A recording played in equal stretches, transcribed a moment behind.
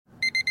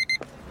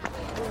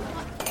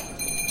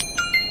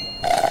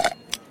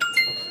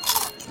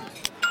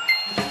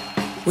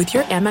With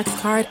your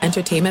Amex card,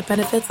 entertainment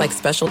benefits like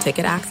special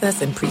ticket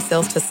access and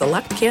pre-sales to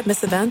select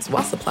can't-miss events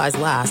while supplies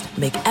last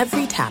make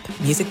every tap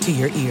music to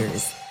your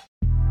ears.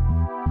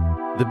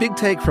 The Big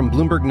Take from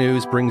Bloomberg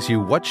News brings you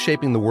what's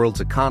shaping the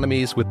world's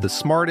economies with the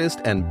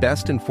smartest and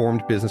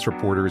best-informed business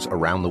reporters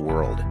around the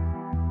world.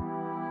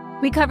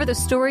 We cover the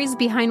stories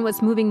behind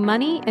what's moving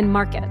money and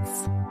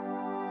markets,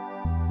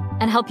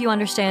 and help you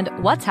understand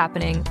what's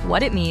happening,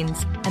 what it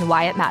means, and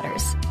why it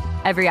matters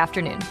every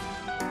afternoon.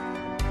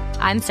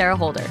 I'm Sarah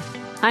Holder.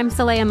 I'm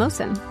Saleha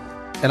Mohsin.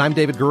 And I'm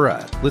David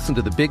Gura. Listen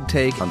to The Big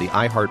Take on the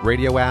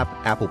iHeartRadio app,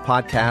 Apple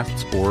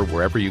Podcasts, or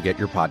wherever you get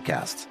your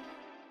podcasts.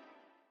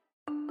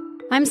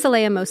 I'm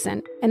Saleha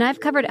Mohsin, and I've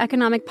covered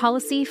economic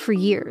policy for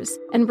years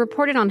and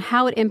reported on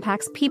how it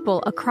impacts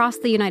people across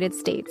the United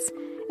States.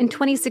 In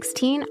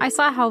 2016, I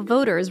saw how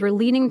voters were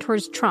leaning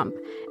towards Trump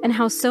and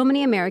how so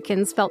many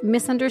Americans felt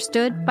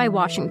misunderstood by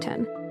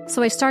Washington.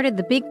 So I started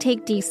The Big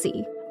Take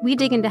DC. We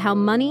dig into how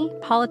money,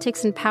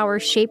 politics, and power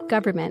shape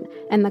government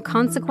and the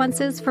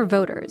consequences for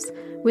voters.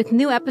 With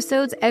new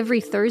episodes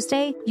every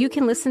Thursday, you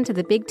can listen to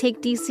The Big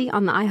Take DC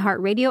on the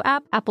iHeartRadio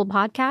app, Apple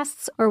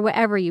Podcasts, or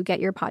wherever you get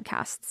your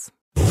podcasts.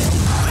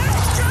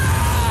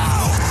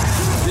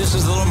 This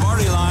is the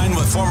Lombardi Line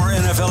with former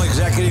NFL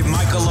executive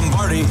Michael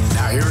Lombardi.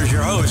 Now here is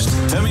your host,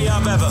 Femi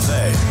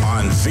Abebefe,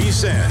 on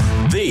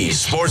VSiN, the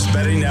Sports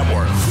Betting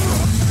Network.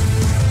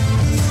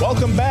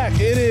 Welcome back.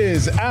 It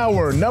is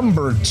hour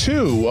number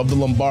 2 of the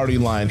Lombardi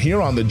Line here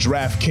on the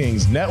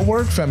DraftKings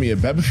Network. Femi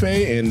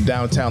Abebefe in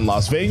downtown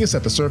Las Vegas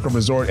at the Circa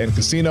Resort and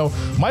Casino.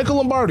 Michael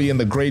Lombardi in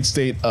the great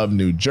state of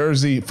New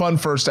Jersey. Fun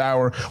first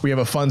hour. We have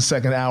a fun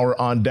second hour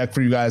on deck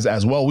for you guys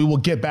as well. We will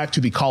get back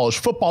to the college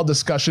football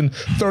discussion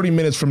 30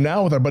 minutes from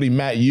now with our buddy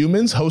Matt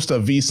Youmans, host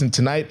of VSiN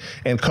Tonight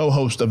and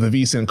co-host of the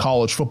VSiN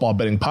College Football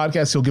Betting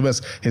Podcast. He'll give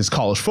us his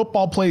college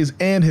football plays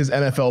and his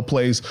NFL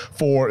plays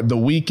for the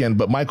weekend.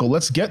 But Michael,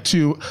 let's get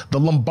to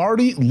the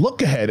Lombardi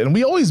look ahead. And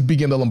we always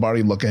begin the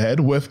Lombardi look ahead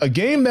with a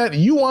game that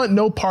you want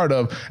no part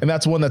of, and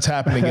that's one that's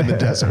happening in the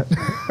desert.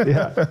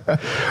 Yeah.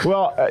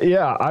 Well,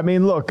 yeah. I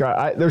mean, look,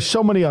 there's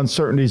so many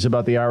uncertainties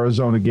about the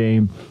Arizona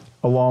game,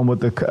 along with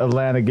the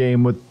Atlanta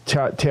game with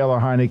Taylor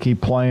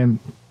Heineke playing.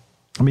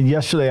 I mean,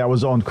 yesterday I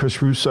was on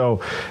Chris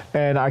Russo,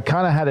 and I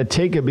kind of had to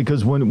take it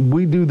because when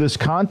we do this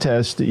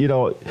contest, you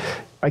know,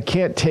 I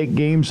can't take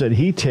games that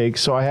he takes,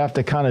 so I have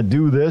to kind of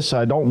do this.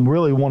 I don't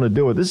really want to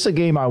do it. This is a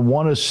game I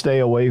want to stay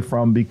away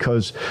from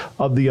because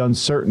of the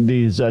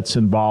uncertainties that's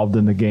involved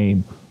in the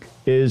game.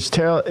 Is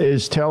Taylor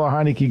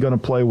Heineke going to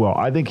play well?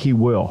 I think he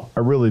will.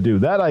 I really do.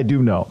 That I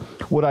do know.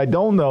 What I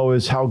don't know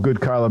is how good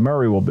Kyler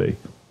Murray will be.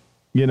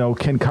 You know,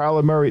 can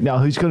Kyler Murray –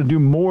 now, he's going to do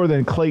more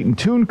than Clayton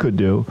Tune could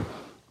do,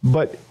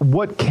 but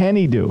what can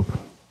he do?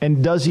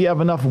 And does he have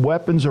enough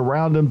weapons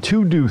around him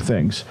to do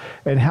things?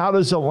 And how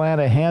does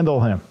Atlanta handle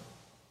him?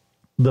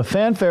 The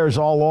fanfare is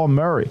all on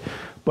Murray.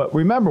 But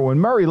remember, when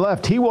Murray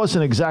left, he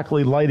wasn't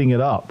exactly lighting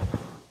it up.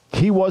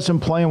 He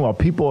wasn't playing well.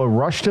 People have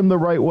rushed him the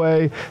right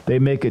way. They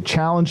make it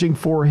challenging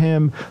for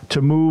him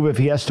to move. If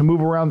he has to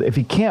move around, if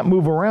he can't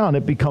move around,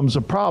 it becomes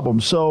a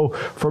problem. So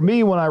for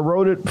me, when I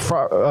wrote it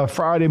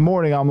Friday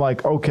morning, I'm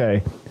like,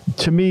 okay,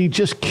 to me,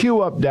 just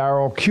cue up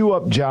Darryl, cue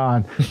up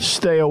John,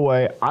 stay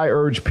away. I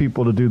urge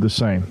people to do the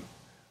same.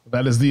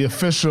 That is the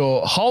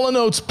official Hall &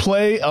 Oates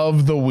play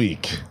of the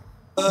week.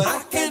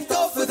 I can't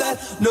go for that.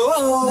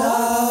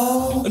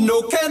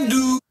 No can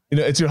do. You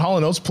know, it's your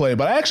Hall & Oates play,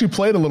 but I actually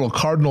played a little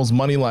Cardinals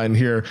money line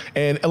here,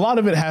 and a lot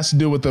of it has to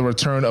do with the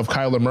return of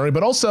Kyler Murray,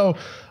 but also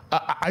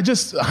I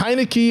just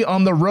Heineke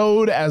on the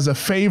road as a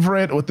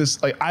favorite with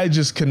this, like, I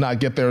just could not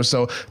get there.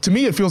 So to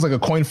me, it feels like a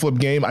coin flip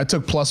game. I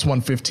took plus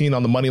 115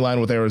 on the money line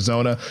with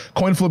Arizona.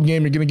 Coin flip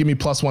game, you're going to give me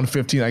plus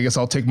 115. I guess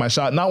I'll take my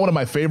shot. Not one of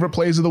my favorite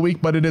plays of the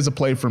week, but it is a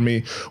play for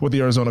me with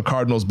the Arizona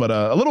Cardinals. But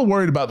a little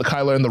worried about the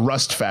Kyler and the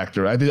rust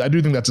factor. I do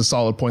think that's a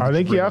solid point. I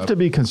think you have to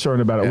be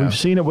concerned about it. Yeah. We've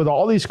seen it with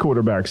all these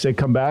quarterbacks. They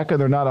come back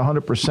and they're not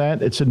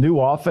 100%. It's a new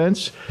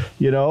offense.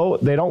 You know,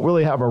 they don't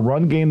really have a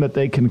run game that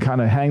they can kind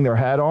of hang their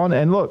hat on.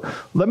 And look,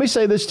 let me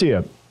say this to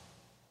you.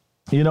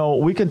 You know,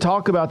 we can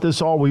talk about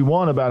this all we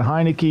want about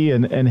Heineke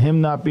and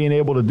him not being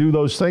able to do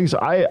those things.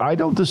 I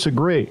don't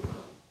disagree.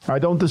 I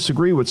don't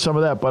disagree with some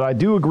of that, but I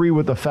do agree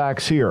with the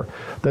facts here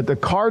that the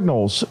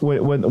Cardinals,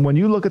 when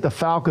you look at the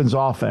Falcons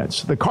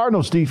offense, the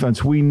Cardinals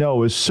defense we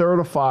know is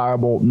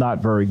certifiable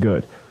not very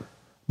good.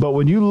 But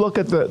when you look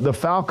at the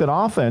Falcon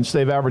offense,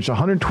 they've averaged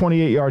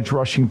 128 yards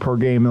rushing per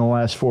game in the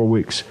last 4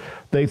 weeks.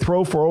 They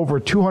throw for over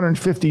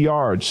 250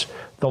 yards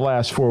the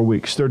last 4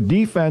 weeks. Their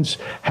defense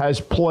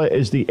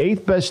is the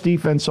 8th best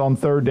defense on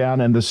third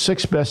down and the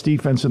 6th best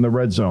defense in the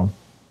red zone.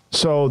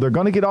 So they're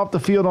going to get off the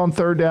field on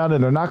third down,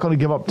 and they're not going to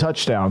give up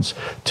touchdowns.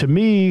 To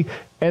me,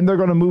 and they're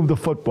going to move the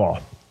football.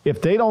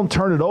 If they don't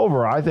turn it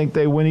over, I think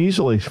they win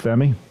easily,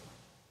 Femi.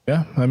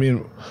 Yeah, I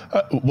mean,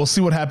 we'll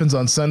see what happens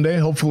on Sunday.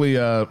 Hopefully,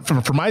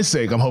 for my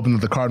sake, I'm hoping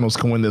that the Cardinals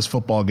can win this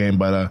football game.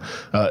 But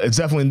it's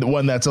definitely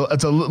one that's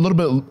a little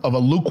bit of a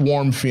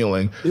lukewarm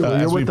feeling.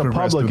 You're with the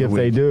public if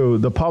they do.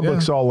 The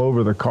public's all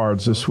over the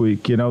Cards this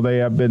week. You know, they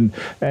have been,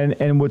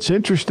 and what's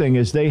interesting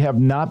is they have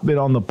not been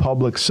on the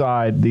public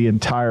side the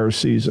entire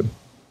season.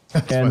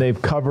 And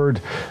they've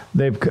covered.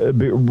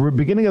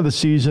 Beginning of the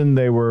season,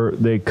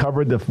 they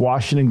covered the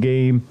Washington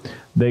game.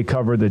 They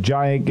covered the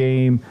Giant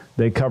game.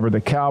 They covered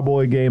the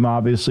Cowboy game.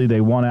 Obviously,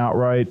 they won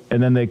outright.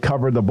 And then they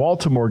covered the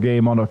Baltimore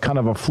game on a kind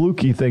of a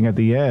fluky thing at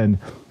the end.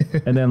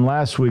 And then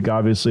last week,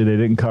 obviously, they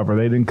didn't cover.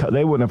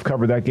 They wouldn't have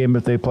covered that game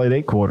if they played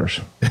 8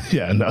 quarters.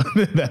 Yeah, no.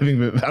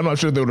 I'm not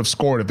sure they would have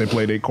scored if they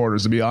played 8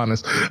 quarters, to be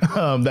honest.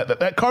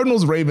 That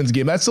Cardinals-Ravens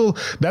game, that's going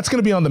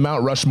to be on the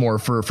Mount Rushmore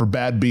for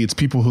bad beats,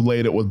 people who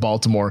laid it with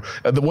Baltimore.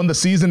 When the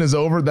season is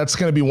over, that's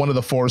going to be one of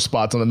the 4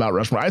 spots on the Mount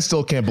Rushmore. I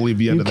still can't believe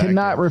the end of that game. You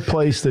cannot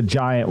replace the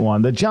Giant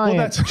one. The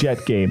Giant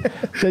Jet game.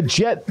 The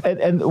Jet,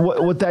 and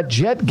what that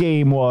Jet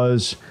game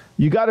was,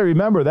 you got to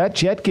remember that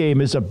Jet game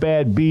is a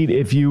bad beat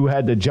if you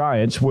had the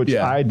Giants, which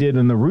I did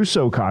in the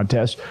Russo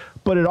contest.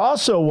 But it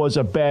also was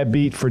a bad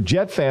beat for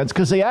Jet fans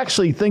because they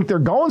actually think they're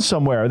going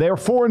somewhere. They're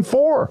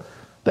 4-4.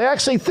 They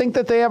actually think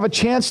that they have a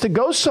chance to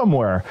go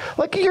somewhere.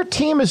 Like, your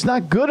team is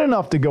not good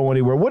enough to go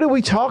anywhere. What are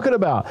we talking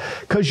about?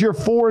 Because you're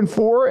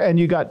 4-4 and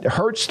you got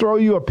Hurts throw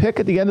you a pick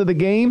at the end of the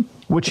game,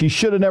 which he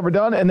should have never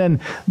done. And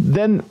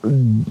then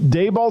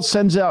Daboll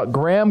sends out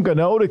Graham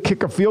Gano to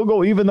kick a field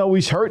goal, even though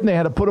he's hurt, and they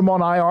had to put him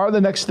on IR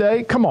the next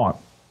day. Come on.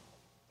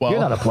 Well, you're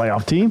not a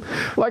playoff team.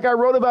 Like I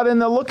wrote about in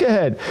the look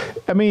ahead.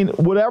 I mean,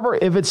 whatever,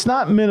 if it's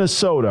not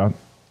Minnesota,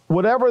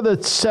 whatever the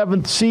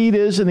 7th seed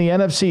is in the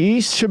NFC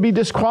East should be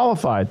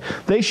disqualified.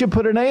 They should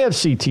put an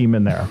AFC team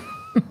in there.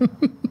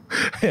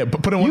 Yeah,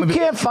 but put in one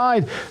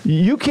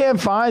you can't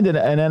find an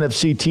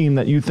NFC team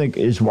that you think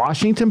is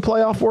Washington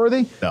playoff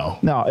worthy. No.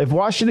 Now, if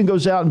Washington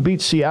goes out and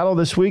beats Seattle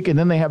this week, and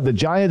then they have the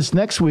Giants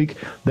next week,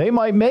 they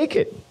might make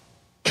it.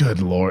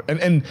 Good Lord.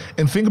 And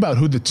think about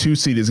who the 2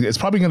 seed is. It's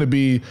probably going to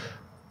be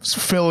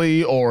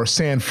Philly or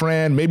San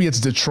Fran. Maybe it's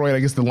Detroit.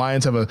 I guess the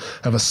Lions have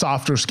a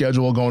softer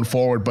schedule going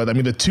forward. But, I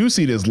mean, the 2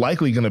 seed is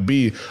likely going to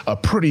be a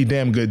pretty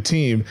damn good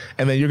team.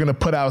 And then you're going to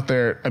put out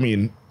there, I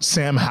mean,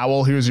 Sam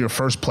Howell, here's your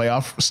first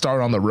playoff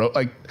start on the road.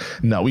 Like,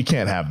 no, we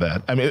can't have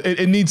that. I mean,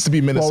 it needs to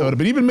be Minnesota. Well,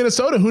 but even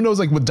Minnesota, who knows,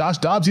 like with Josh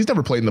Dobbs, he's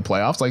never played in the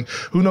playoffs. Like,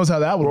 who knows how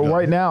that would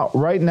go?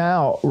 Right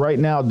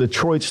now,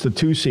 Detroit's the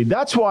 2 seed.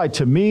 That's why,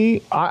 to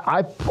me,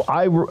 I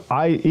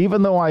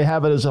even though I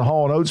have it as a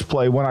Hall & Oates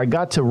play, when I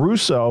got to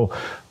Russo,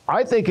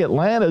 I think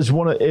Atlanta's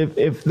one of,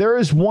 if there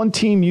is one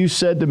team you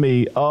said to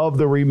me of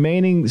the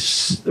remaining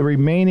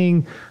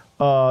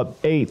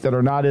 8 that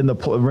are not in the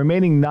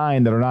remaining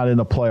 9 that are not in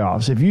the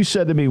playoffs, if you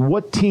said to me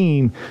what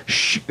team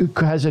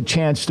has a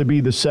chance to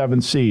be the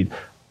 7th seed,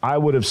 I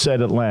would have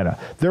said Atlanta.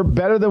 They're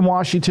better than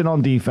Washington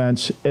on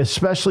defense,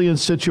 especially in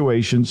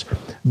situations.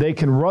 They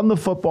can run the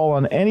football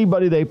on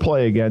anybody they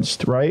play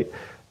against, right?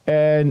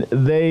 And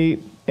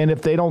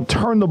if they don't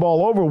turn the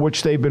ball over,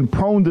 which they've been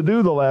prone to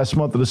do the last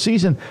month of the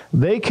season,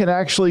 they can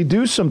actually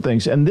do some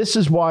things. And this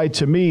is why,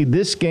 to me,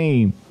 this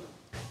game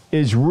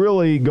is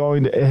really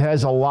it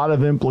has a lot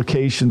of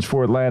implications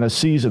for Atlanta's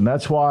season.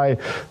 That's why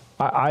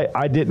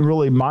I didn't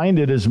really mind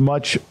it as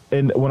much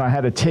when I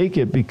had to take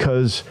it,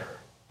 because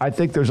I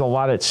think there's a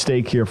lot at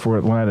stake here for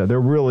Atlanta. There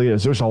really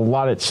is. There's a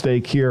lot at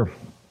stake here.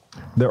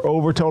 They're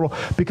over total,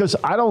 because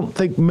I don't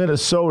think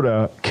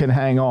Minnesota can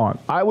hang on.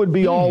 I would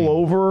be all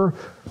over.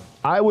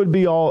 I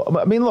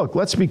mean, look,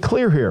 let's be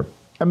clear here.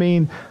 I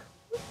mean,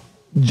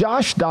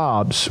 Josh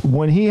Dobbs,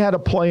 when he had to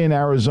play in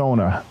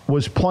Arizona,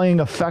 was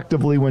playing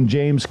effectively when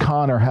James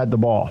Conner had the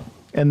ball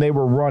and they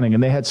were running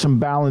and they had some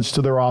balance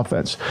to their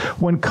offense.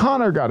 When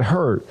Conner got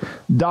hurt,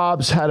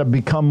 Dobbs had to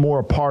become more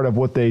a part of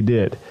what they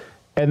did,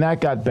 and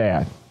that got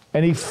bad.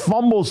 And he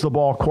fumbles the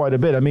ball quite a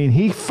bit. I mean,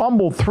 he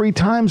fumbled 3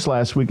 times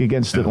last week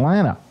against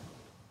Atlanta.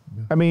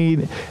 I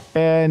mean,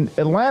 and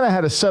Atlanta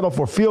had to settle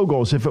for field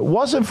goals. If it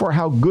wasn't for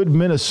how good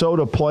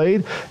Minnesota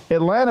played,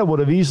 Atlanta would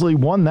have easily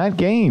won that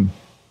game.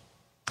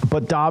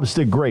 But Dobbs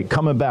did great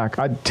coming back.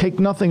 I'd take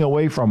nothing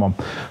away from him.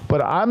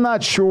 But I'm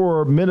not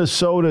sure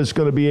Minnesota is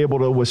going to be able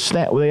to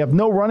withstand. They have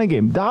no running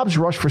game. Dobbs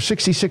rushed for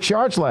 66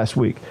 yards last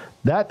week.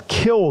 That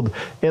killed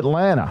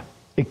Atlanta.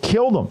 It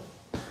killed them.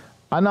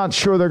 I'm not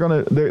sure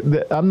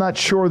I'm not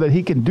sure that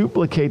he can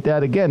duplicate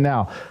that again.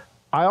 Now,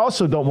 I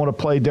also don't want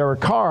to play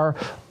Derek Carr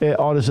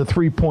as a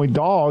 3-point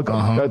dog,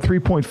 a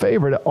 3-point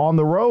favorite on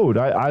the road.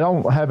 I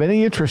don't have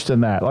any interest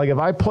in that. Like, if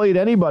I played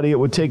anybody, it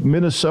would take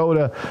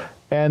Minnesota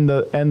and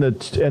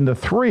the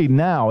 3.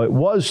 Now it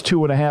was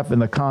 2.5 in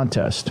the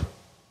contest.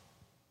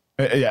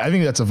 Yeah, I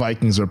think that's a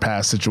Vikings or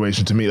pass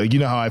situation to me. Like, you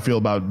know how I feel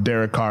about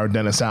Derek Carr,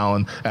 Dennis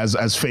Allen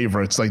as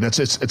favorites. Like,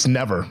 it's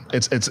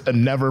a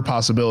never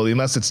possibility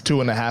unless it's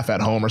 2.5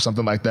 at home or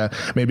something like that.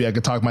 Maybe I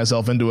could talk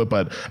myself into it,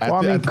 but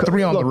at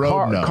 3 on the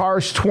road, no.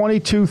 Carr's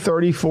 22,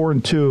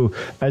 34-2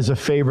 as a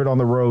favorite on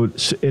the road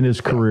in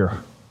his career.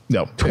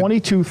 No,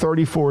 22,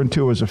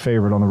 34-2 as a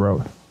favorite on the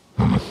road.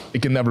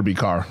 It can never be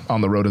Carr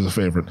on the road as a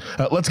favorite.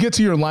 Let's get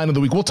to your line of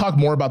the week. We'll talk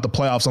more about the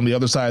playoffs on the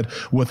other side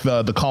with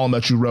the column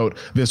that you wrote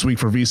this week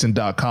for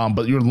VSiN.com.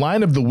 But your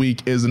line of the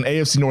week is an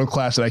AFC North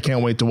clash that I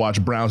can't wait to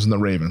watch, Browns and the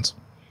Ravens.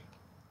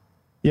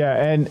 Yeah,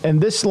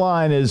 and this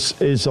line is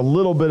a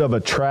little bit of a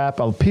trap.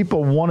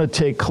 People want to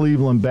take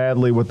Cleveland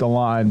badly with the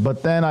line,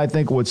 but then I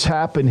think what's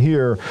happened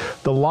here,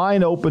 the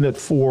line opened at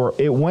 4,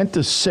 it went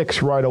to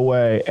 6 right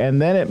away, and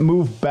then it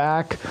moved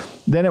back,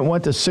 then it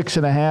went to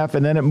 6.5,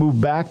 and then it moved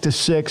back to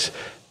 6,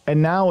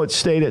 and now it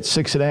stayed at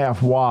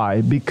 6.5.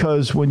 Why?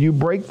 Because when you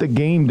break the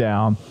game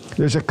down,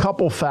 there's a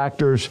couple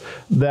factors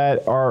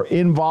that are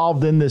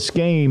involved in this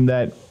game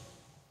that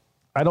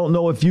I don't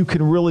know if you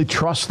can really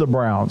trust the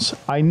Browns.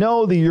 I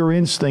know that your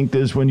instinct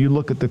is when you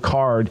look at the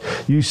card,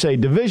 you say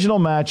divisional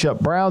matchup,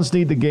 Browns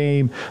need the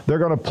game, they're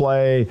going to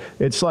play.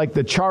 It's like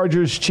the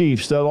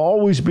Chargers-Chiefs. There'll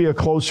always be a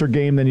closer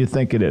game than you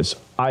think it is.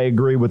 I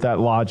agree with that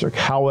logic.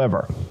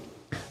 However,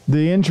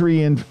 the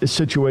injury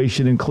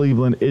situation in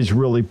Cleveland is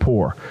really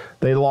poor.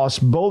 They lost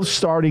both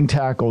starting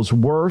tackles,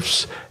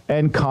 Wirfs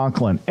and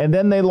Conklin. And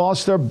then they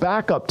lost their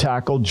backup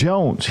tackle,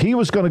 Jones. He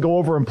was going to go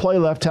over and play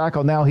left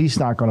tackle. Now he's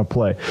not going to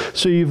play.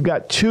 So you've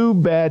got 2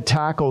 bad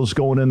tackles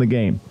going in the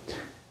game.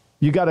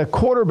 You got a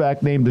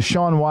quarterback named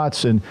Deshaun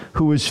Watson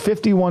who is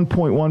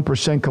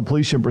 51.1%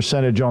 completion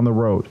percentage on the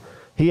road.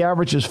 He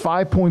averages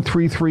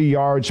 5.33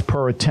 yards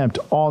per attempt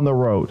on the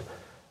road.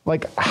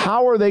 Like,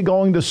 how are they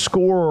going to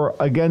score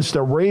against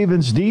a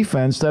Ravens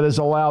defense that has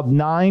allowed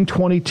 9,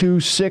 22,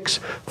 6,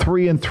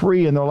 3, and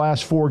 3 in their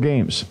last 5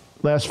 games?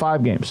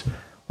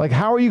 Like,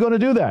 how are you going to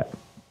do that?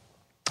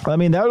 I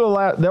mean, they're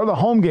the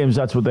home games,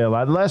 that's what they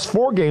allowed. The last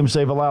 4 games,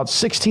 they've allowed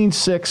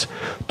 16-6,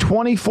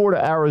 24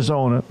 to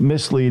Arizona,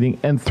 misleading,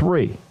 and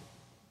 3.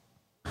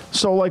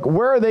 So, like,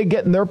 where are they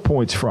getting their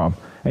points from?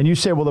 And you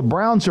say, well, the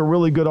Browns are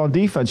really good on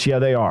defense. Yeah,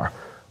 they are.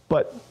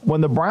 But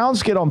when the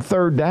Browns get on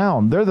 3rd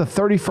down, they're the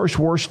 31st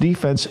worst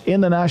defense in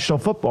the National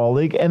Football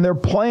League, and they're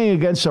playing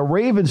against a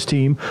Ravens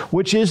team,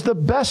 which is the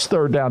best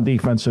 3rd down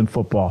defense in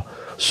football.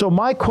 So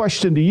my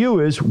question to you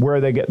is, where are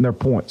they getting their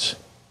points?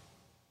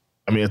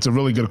 I mean, it's a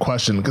really good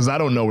question because I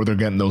don't know where they're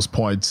getting those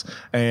points.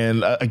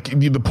 And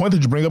the point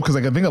that you bring up, because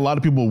I think a lot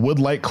of people would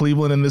like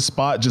Cleveland in this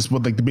spot just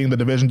with being the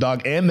division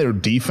dog and their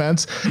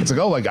defense. It's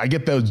like, I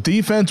get those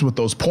defense with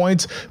those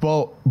points.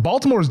 Well,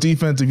 Baltimore's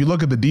defense, if you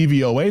look at the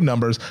DVOA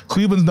numbers,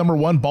 Cleveland's number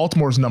 1,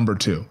 Baltimore's number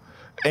 2.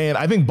 And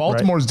I think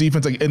Baltimore's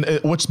defense,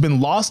 what's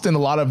been lost in a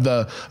lot of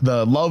the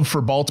love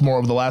for Baltimore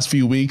over the last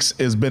few weeks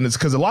it's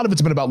because a lot of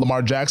it's been about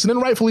Lamar Jackson, and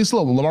rightfully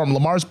so.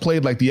 Lamar's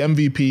played like the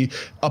MVP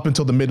up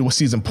until the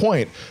mid-season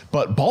point,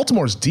 but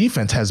Baltimore's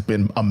defense has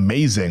been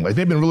amazing. Like,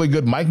 they've been really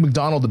good. Mike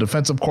McDonald, the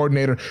defensive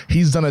coordinator,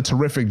 he's done a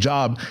terrific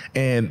job.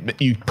 And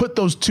you put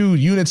those 2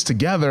 units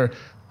together,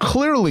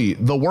 clearly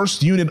the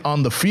worst unit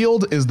on the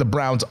field is the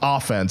Browns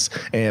offense.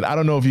 And I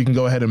don't know if you can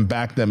go ahead and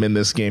back them in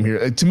this game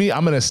here. To me,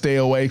 I'm going to stay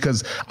away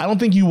because I don't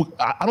think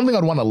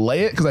I'd want to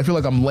lay it because I feel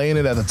like I'm laying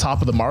it at the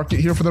top of the market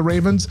here for the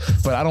Ravens,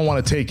 but I don't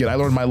want to take it. I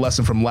learned my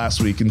lesson from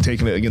last week and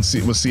taking it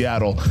with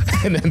Seattle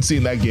and then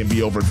seeing that game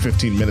be over in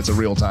 15 minutes of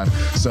real time.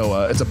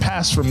 So it's a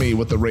pass for me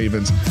with the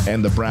Ravens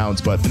and the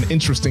Browns, but an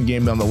interesting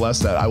game nonetheless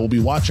that I will be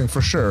watching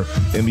for sure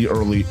in the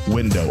early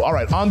window. All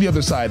right, on the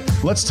other side,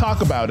 let's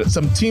talk about it.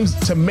 Some teams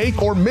to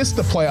make or miss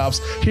the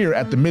playoffs here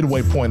at the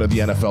midway point of the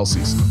NFL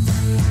season.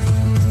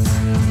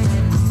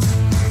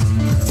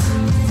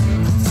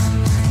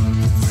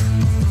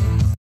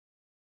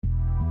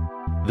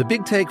 The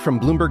Big Take from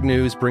Bloomberg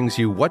News brings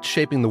you what's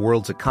shaping the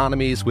world's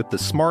economies with the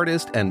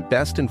smartest and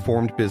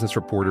best-informed business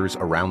reporters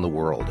around the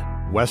world.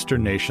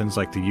 Western nations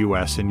like the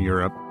U.S. and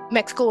Europe.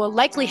 Mexico will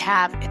likely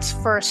have its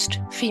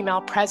first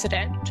female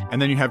president. And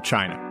then you have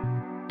China.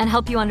 And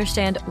help you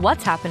understand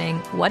what's happening,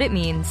 what it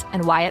means,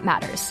 and why it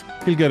matters.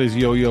 He'll get his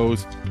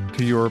yo-yos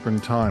to Europe in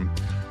time.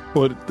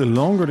 But the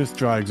longer this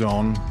drags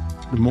on,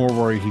 the more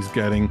worried he's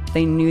getting.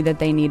 They knew that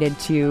they needed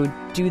to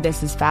do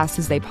this as fast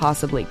as they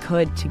possibly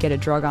could to get a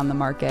drug on the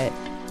market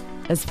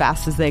as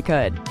fast as they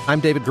could. I'm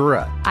David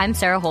Gura. I'm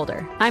Sarah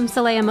Holder. I'm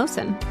Saleha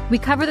Mohsen. We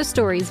cover the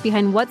stories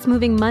behind what's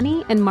moving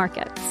money and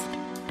markets.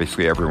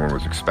 Basically, everyone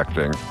was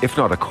expecting, if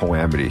not a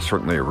calamity,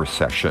 certainly a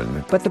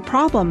recession. But the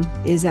problem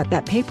is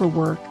that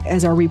paperwork,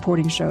 as our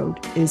reporting showed,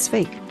 is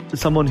fake. As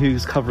someone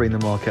who's covering the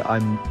market,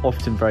 I'm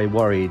often very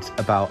worried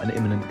about an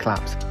imminent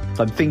collapse.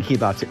 So I'm thinking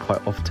about it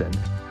quite often.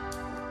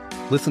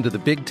 Listen to The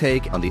Big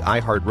Take on the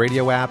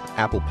iHeartRadio app,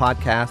 Apple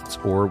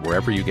Podcasts, or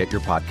wherever you get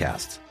your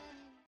podcasts.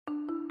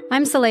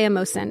 I'm Saleha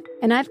Mohsen,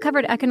 and I've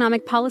covered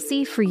economic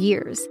policy for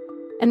years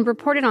and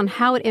reported on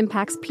how it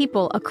impacts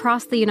people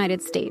across the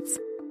United States.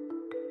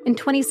 In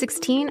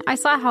 2016, I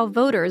saw how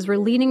voters were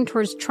leaning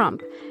towards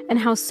Trump and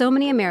how so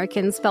many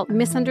Americans felt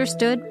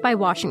misunderstood by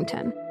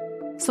Washington.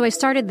 So I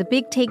started The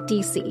Big Take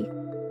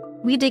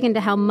DC. We dig into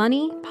how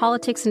money,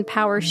 politics, and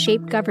power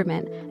shape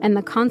government and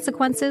the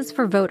consequences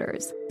for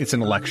voters. It's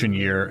an election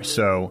year,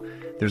 so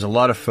there's a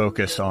lot of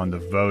focus on the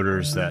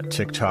voters that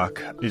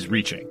TikTok is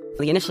reaching.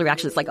 The initial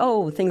reaction is like,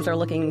 oh, things are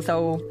looking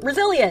so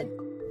resilient.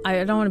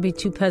 I don't want to be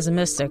too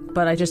pessimistic,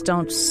 but I just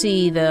don't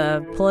see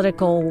the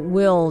political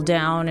will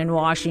down in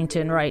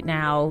Washington right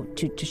now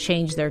to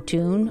change their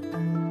tune.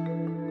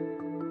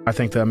 I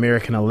think the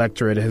American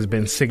electorate has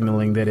been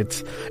signaling that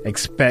it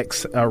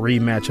expects a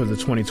rematch of the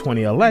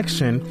 2020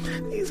 election.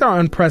 These are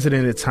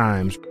unprecedented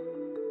times.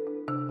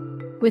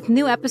 With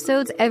new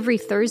episodes every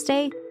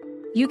Thursday,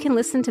 you can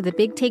listen to The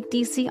Big Take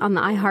DC on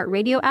the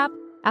iHeartRadio app,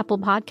 Apple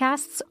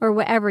Podcasts, or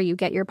wherever you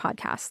get your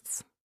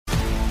podcasts.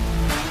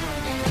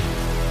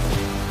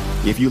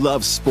 If you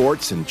love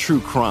sports and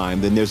true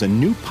crime, then there's a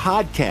new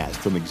podcast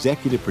from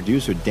executive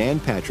producer Dan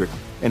Patrick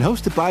and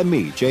hosted by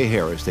me, Jay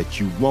Harris,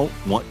 that you won't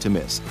want to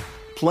miss.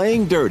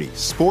 Playing Dirty: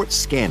 Sports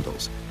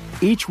Scandals.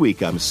 Each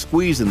week, I'm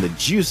squeezing the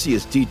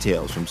juiciest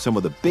details from some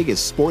of the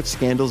biggest sports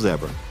scandals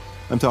ever.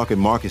 I'm talking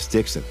Marcus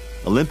Dixon,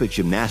 Olympic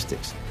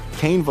gymnastics,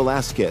 Cain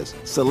Velasquez,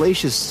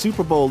 salacious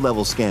Super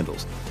Bowl-level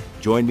scandals.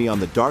 Join me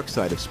on the dark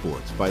side of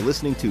sports by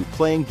listening to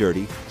Playing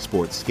Dirty: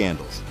 Sports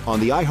Scandals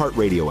on the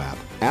iHeartRadio app,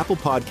 Apple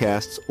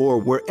Podcasts, or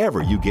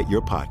wherever you get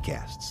your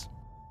podcasts.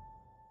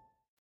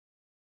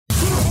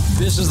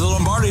 This is the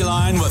Lombardi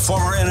Line with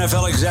former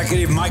NFL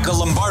executive Michael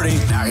Lombardi.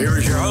 Now here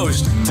is your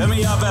host,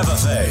 Femi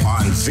Abebefe,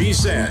 on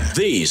VSiN,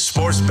 the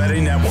Sports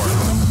Betting Network.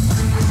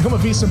 Become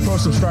a VSiN Pro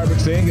subscriber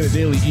today and get a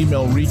daily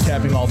email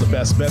recapping all the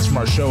best bets from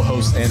our show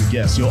hosts and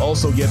guests. You'll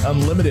also get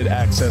unlimited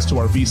access to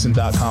our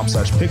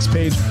VSiN.com/picks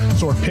page,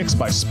 sort picks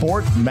by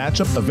sport,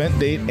 matchup, event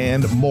date,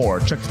 and more.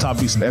 Check the top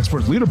VSiN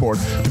experts leaderboard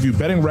to view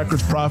betting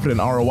records, profit,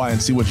 and ROI,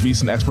 and see which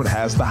VSiN expert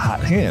has the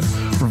hot hand.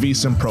 For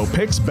VSiN Pro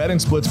picks, betting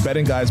splits,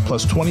 betting guides,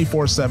 plus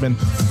 24/7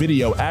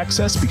 video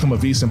access. Become a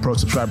VSiN Pro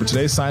subscriber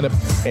today. Sign up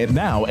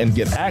and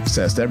get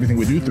access to everything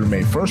we do through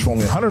May 1st for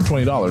only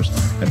 $120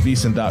 at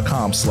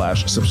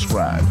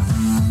VSiN.com/subscribe.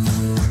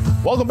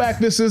 Welcome back.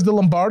 This is the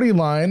Lombardi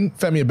Line.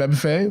 Femi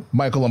Abebefe,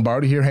 Michael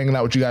Lombardi here, hanging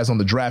out with you guys on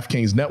the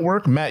DraftKings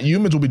Network. Matt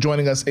Humans will be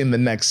joining us in the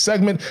next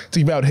segment to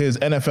give out his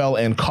NFL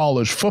and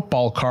college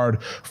football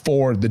card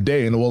for the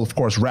day. And we'll, of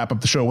course, wrap up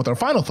the show with our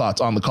final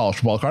thoughts on the college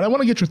football card. I want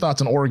to get your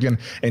thoughts on Oregon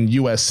and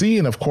USC.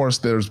 And, of course,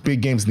 there's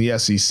big games in the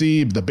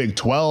SEC, the Big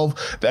 12.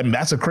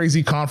 That's a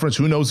crazy conference.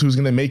 Who knows who's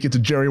going to make it to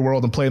Jerry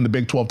World and play in the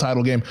Big 12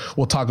 title game.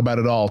 We'll talk about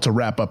it all to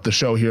wrap up the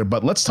show here.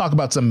 But let's talk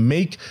about some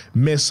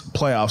make-miss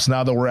playoffs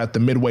now that we're at the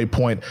midway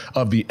point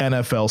of the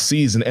NFL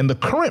season. And the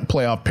current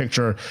playoff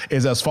picture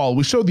is as follows.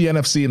 We showed the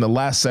NFC in the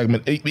last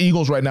segment.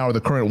 Eagles right now are the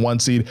current 1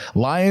 seed,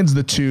 Lions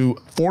the 2,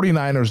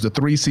 49ers the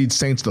 3 seed,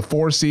 Saints the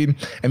 4 seed,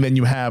 and then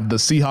you have the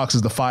Seahawks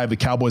as the 5, the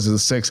Cowboys as the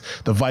 6,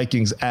 the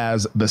Vikings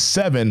as the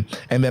 7.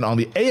 And then on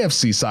the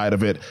AFC side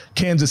of it,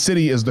 Kansas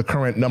City is the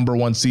current number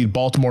 1 seed,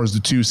 Baltimore is the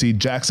 2 seed,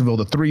 Jacksonville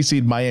the 3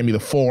 seed, Miami the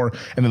 4,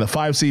 and then the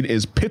 5 seed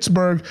is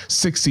Pittsburgh,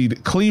 6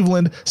 seed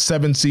Cleveland,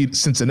 7 seed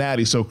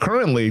Cincinnati. So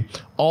currently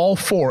all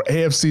 4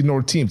 AFC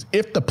North teams,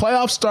 if the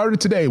playoffs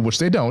started today, which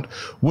they don't,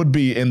 would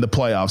be in the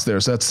playoffs there.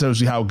 So that tells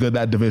you how good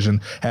that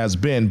division has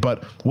been.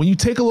 But when you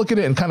take a look at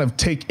it and kind of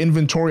take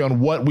inventory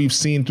on what we've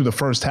seen through the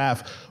first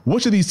half,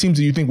 which of these teams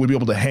do you think would be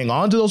able to hang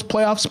on to those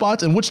playoff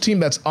spots? And which team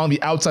that's on the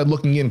outside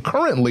looking in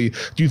currently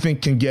do you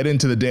think can get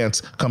into the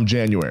dance come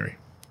January?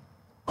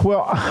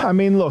 Well, I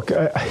mean, look,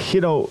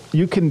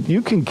 you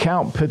can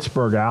count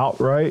Pittsburgh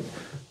out, right?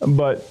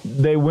 But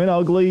they win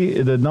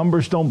ugly. The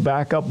numbers don't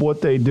back up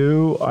what they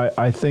do.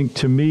 I think,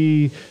 to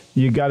me,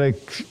 you got to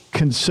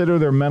consider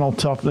their mental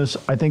toughness.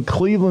 I think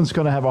Cleveland's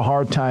going to have a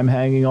hard time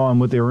hanging on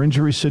with their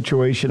injury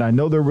situation. I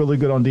know they're really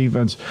good on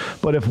defense.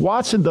 But if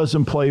Watson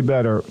doesn't play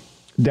better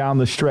down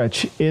the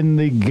stretch in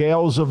the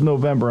gales of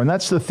November, and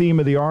that's the theme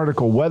of the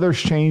article, weather's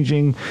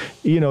changing,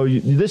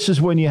 this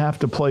is when you have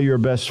to play your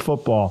best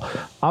football.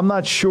 I'm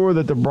not sure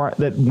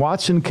that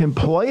Watson can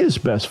play his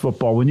best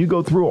football. When you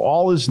go through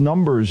all his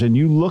numbers and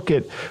you look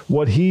at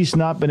what he's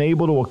not been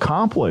able to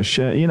accomplish,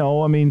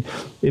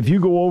 if you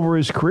go over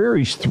his career,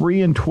 he's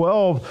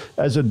 3-12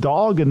 as a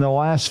dog in the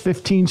last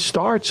 15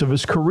 starts of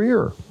his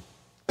career.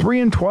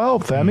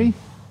 3-12, Femi.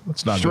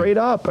 That's not straight good.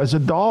 Up as a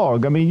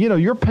dog. I mean,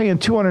 you're paying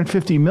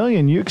 $250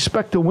 million. You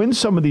expect to win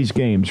some of these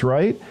games,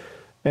 right?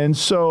 And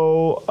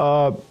so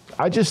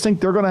I just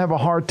think they're going to have a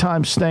hard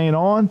time staying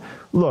on.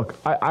 Look,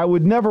 I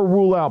would never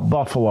rule out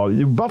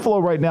Buffalo. Buffalo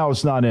right now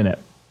is not in it.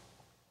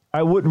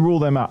 I wouldn't rule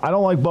them out. I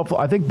don't like Buffalo.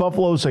 I think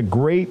Buffalo's has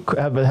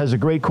a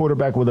great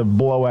quarterback with a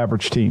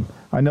below-average team.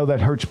 I know that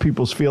hurts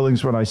people's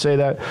feelings when I say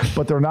that,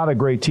 but they're not a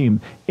great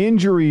team.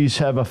 Injuries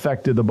have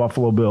affected the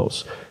Buffalo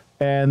Bills.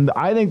 And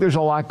I think there's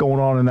a lot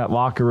going on in that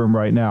locker room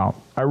right now.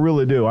 I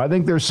really do. I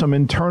think there's some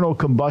internal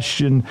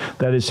combustion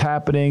that is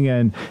happening,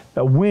 and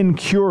a win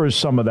cures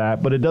some of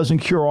that, but it doesn't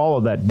cure all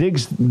of that.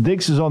 Diggs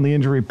is on the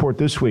injury report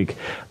this week.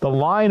 The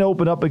line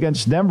opened up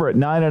against Denver at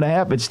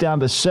 9.5. It's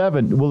down to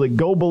 7. Will it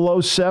go below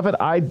 7?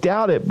 I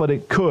doubt it, but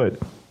it could.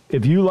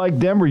 If you like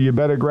Denver, you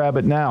better grab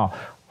it now.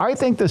 I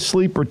think the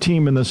sleeper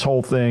team in this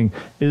whole thing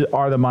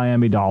are the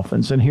Miami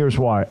Dolphins, and here's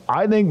why.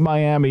 I think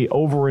Miami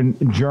over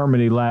in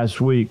Germany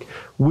last week,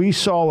 we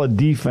saw a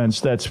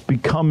defense that's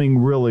becoming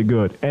really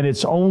good, and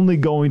it's only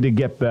going to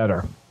get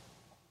better.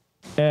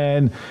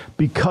 And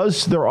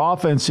because their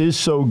offense is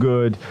so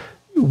good,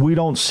 we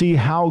don't see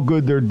how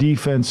good their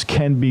defense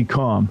can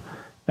become.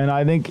 And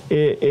I think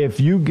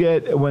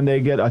when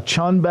they get a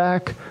Chun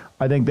back,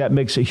 I think that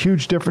makes a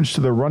huge difference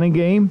to the running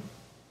game,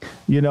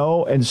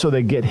 and so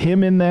they get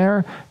him in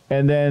there.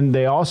 And then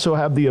they also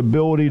have the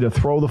ability to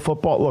throw the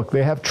football. Look,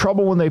 they have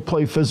trouble when they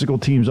play physical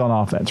teams on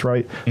offense,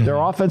 right? Mm-hmm. Their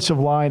offensive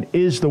line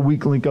is the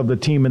weak link of the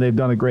team, and they've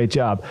done a great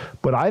job.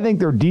 But I think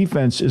their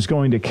defense is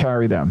going to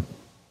carry them.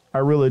 I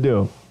really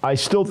do. I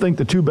still think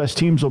the two best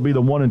teams will be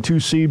the 1 and 2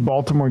 seed,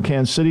 Baltimore and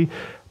Kansas City.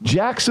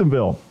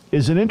 Jacksonville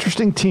is an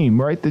interesting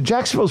team, right? The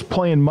Jacksonville's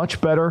playing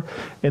much better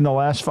in the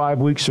last 5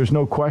 weeks, there's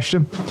no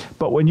question.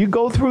 But when you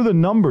go through the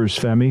numbers,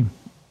 Femi,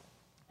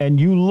 and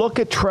you look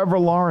at Trevor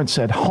Lawrence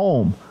at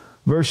home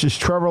versus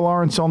Trevor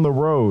Lawrence on the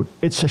road,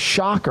 it's a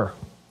shocker.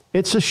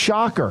 It's a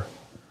shocker.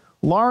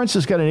 Lawrence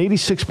has got an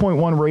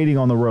 86.1 rating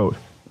on the road,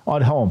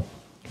 at home.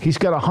 He's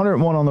got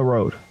 101 on the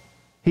road.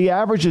 He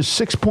averages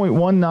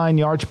 6.19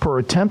 yards per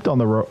attempt on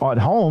the at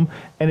home,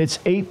 and it's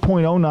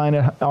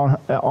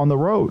 8.09 on the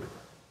road.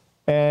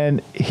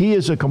 And he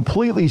is he's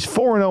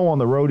 4-0 on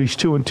the road. He's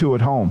 2-2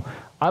 at home.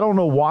 I don't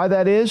know why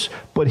that is,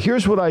 but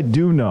here's what I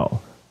do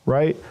know,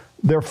 right?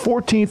 They're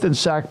 14th in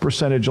sack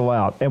percentage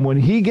allowed. And when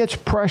he gets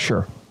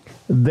pressure,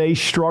 they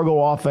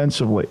struggle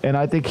offensively. And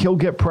I think he'll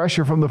get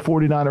pressure from the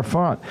 49er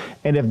front.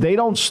 And if they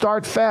don't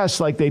start fast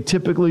like they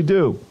typically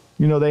do,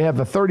 they have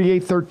a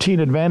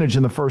 38-13 advantage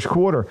in the first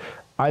quarter,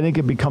 I think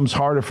it becomes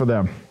harder for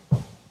them.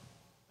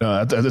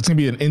 It's going to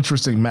be an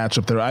interesting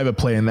matchup there. I have a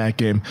play in that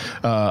game.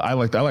 I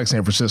like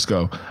San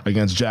Francisco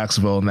against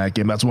Jacksonville in that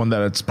game. That's one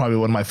that it's probably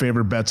one of my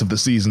favorite bets of the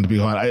season, to be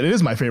honest. It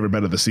is my favorite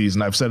bet of the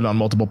season. I've said it on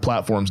multiple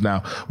platforms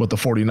now with the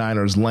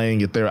 49ers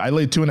laying it there. I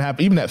laid 2.5,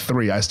 even at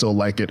 3, I still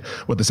like it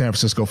with the San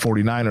Francisco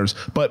 49ers.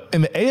 But in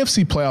the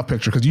AFC playoff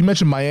picture, because you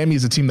mentioned Miami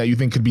is a team that you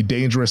think could be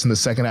dangerous in the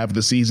second half of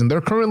the season.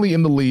 They're currently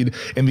in the lead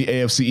in the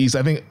AFC East.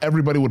 I think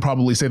everybody would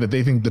probably say that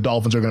they think the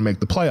Dolphins are going to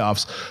make the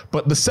playoffs.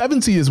 But the 7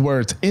 seed is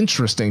where it's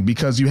interesting,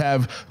 because you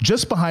have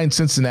just behind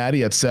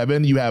Cincinnati at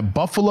 7, you have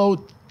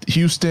Buffalo,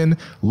 Houston,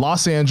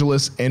 Los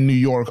Angeles, and New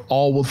York,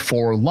 all with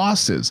 4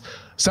 losses.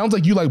 Sounds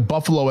like you like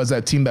Buffalo as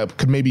that team that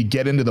could maybe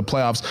get into the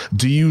playoffs.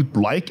 Do you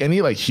like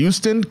any, like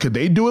Houston? Could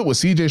they do it with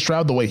C.J.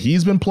 Stroud the way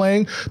he's been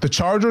playing? The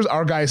Chargers,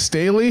 our guy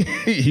Staley,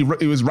 he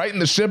was righting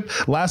the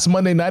ship last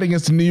Monday night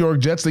against the New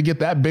York Jets. They get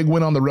that big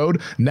win on the road.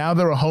 Now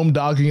they're a home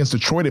dog against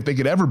Detroit. If they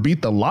could ever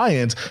beat the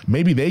Lions,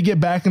 maybe they get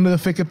back into the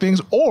thick of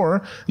things.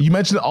 Or you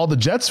mentioned all the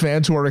Jets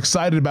fans who are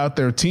excited about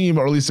their team,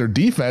 or at least their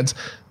defense.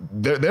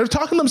 They're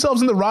talking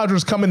themselves into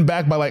Rodgers coming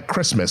back by like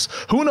Christmas.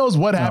 Who knows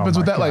what happens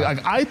with that?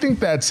 Like I think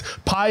that's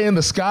pie in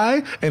the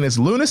sky and it's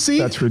lunacy.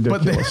 That's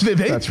ridiculous.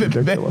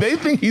 But they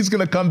think he's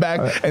going to come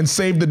back and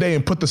save the day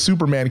and put the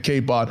Superman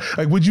cape on.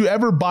 Like, would you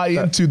ever buy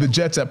into the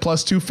Jets at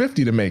plus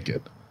 250 to make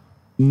it?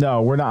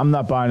 No, we're not. I'm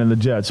not buying in the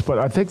Jets, but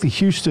I think the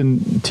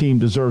Houston team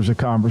deserves a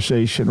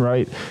conversation,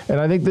 right? And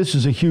I think this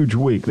is a huge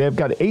week. They've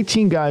got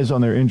 18 guys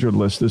on their injured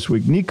list this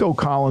week. Nico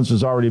Collins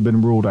has already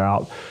been ruled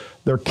out.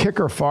 Their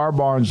kicker,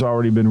 Farbarn's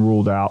already been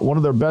ruled out. One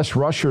of their best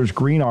rushers,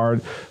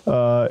 Greenard,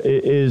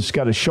 is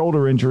got a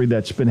shoulder injury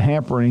that's been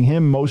hampering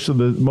him most of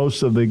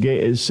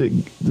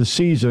the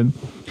season,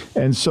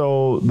 and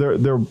so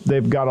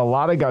they've got a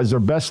lot of guys.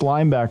 Their best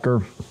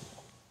linebacker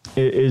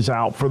is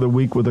out for the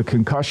week with a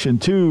concussion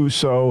too,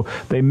 so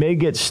they may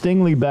get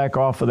Stingley back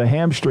off of the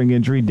hamstring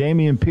injury.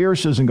 Damian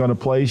Pierce isn't going to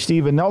play.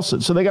 Steven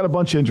Nelson. So they got a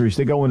bunch of injuries.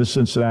 They go into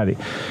Cincinnati.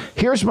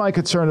 Here's my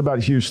concern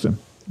about Houston.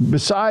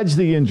 Besides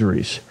the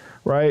injuries,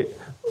 right?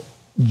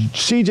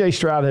 C.J.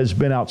 Stroud has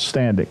been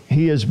outstanding.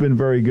 He has been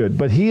very good,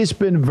 but he has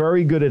been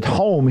very good at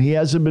home. He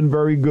hasn't been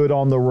very good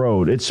on the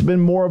road. It's been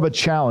more of a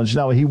challenge.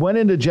 Now, he went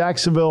into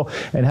Jacksonville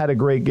and had a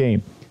great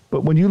game.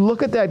 But when you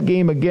look at that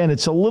game again,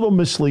 it's a little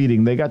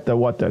misleading. They got the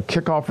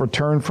kickoff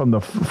return from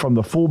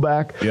the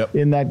fullback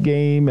in that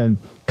game and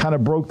kind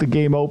of broke the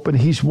game open.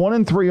 He's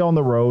 1-3 on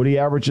the road. He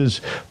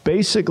averages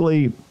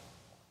basically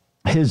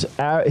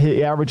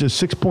he averages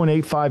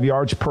 6.85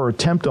 yards per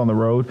attempt on the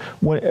road.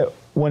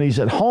 When he's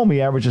at home, he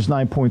averages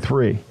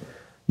 9.3.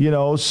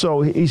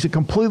 So he's a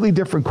completely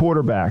different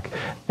quarterback.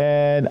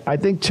 And I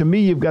think, to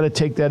me, you've got to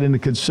take that into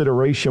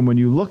consideration when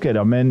you look at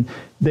him. And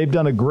they've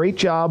done a great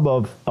job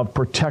of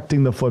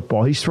protecting the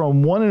football. He's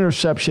thrown 1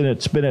 interception.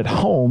 It's been at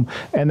home,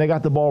 and they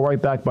got the ball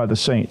right back by the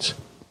Saints.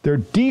 Their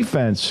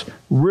defense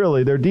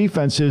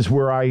is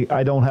where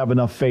I don't have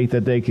enough faith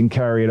that they can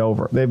carry it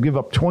over. They've given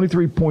up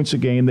 23 points a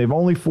game. They've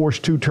only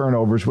forced 2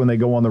 turnovers when they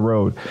go on the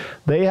road.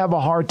 They have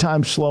a hard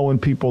time slowing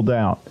people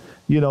down.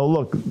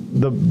 Look,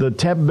 the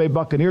Tampa Bay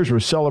Buccaneers were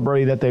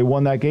celebrating that they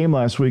won that game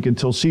last week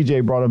until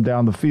CJ brought them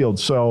down the field.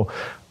 So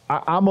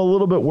I'm a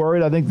little bit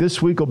worried. I think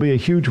this week will be a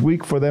huge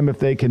week for them if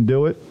they can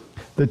do it.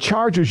 The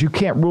Chargers, you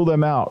can't rule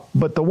them out.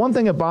 But the one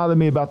thing that bothered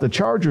me about the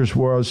Chargers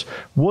was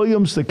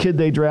Williams, the kid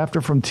they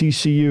drafted from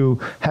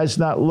TCU, has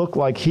not looked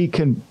like he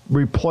can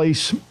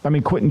replace,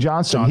 Quentin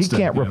Johnston. He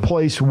can't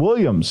replace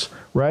Williams,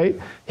 right?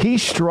 He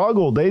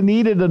struggled. They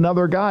needed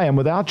another guy. And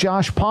without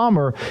Josh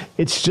Palmer,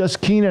 it's just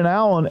Keenan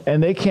Allen,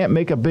 and they can't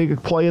make a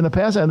big play in the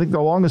pass. I think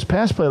their longest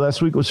pass play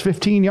last week was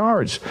 15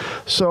 yards.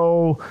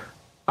 So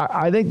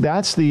I think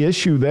that's the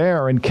issue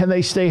there. And can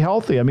they stay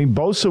healthy? I mean,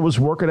 Bosa was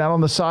working out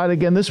on the side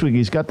again this week.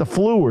 He's got the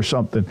flu or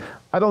something.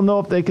 I don't know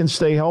if they can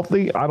stay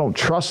healthy. I don't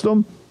trust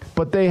them,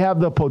 but they have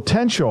the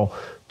potential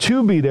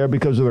to be there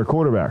because of their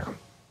quarterback.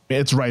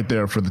 It's right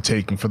there for the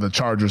taking for the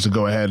Chargers to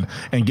go ahead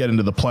and get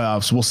into the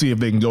playoffs. We'll see if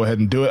they can go ahead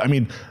and do it. I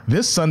mean,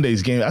 this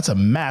Sunday's game, that's a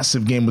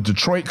massive game with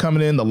Detroit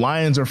coming in. The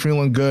Lions are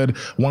feeling good.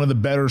 One of the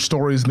better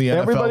stories in the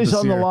NFL. Everybody's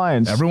on the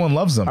Lions. Everyone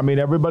loves them. I mean,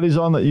 everybody's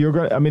on the.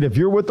 If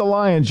you're with the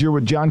Lions, you're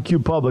with John Q.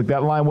 Public.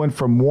 That line went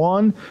from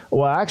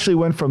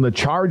the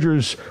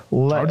Chargers.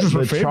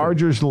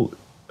 Chargers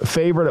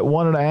favorite at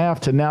 1.5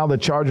 to now the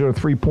Chargers are a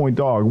 3-point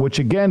dog, which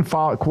again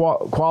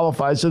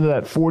qualifies into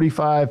that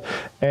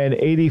 45 and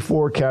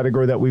 84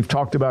 category that we've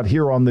talked about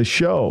here on this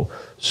show.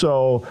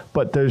 So,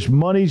 but there's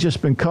money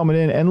just been coming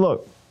in, and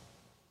look,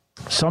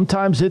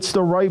 sometimes it's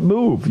the right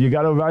move. You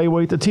got to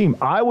evaluate the team.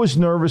 I was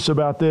nervous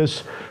about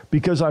this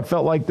because I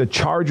felt like the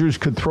Chargers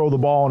could throw the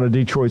ball on a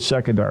Detroit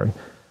secondary,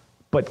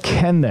 but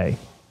can they?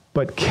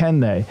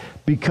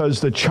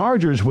 Because the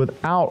Chargers,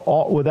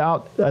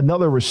 without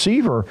another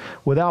receiver,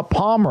 without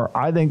Palmer,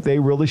 I think they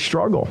really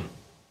struggle.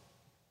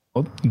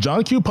 Well,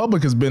 John Q.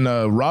 Public has been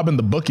robbing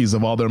the bookies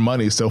of all their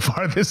money so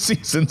far this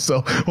season,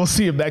 so we'll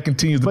see if that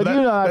continues. But you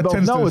and I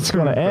both know it's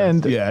going to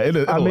end. Yeah,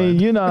 I mean,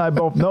 you and I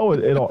both know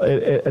it'll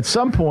at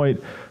some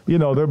point,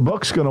 their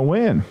book's going to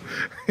win.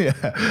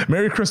 Yeah.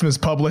 Merry Christmas,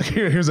 Public.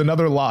 Here's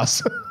another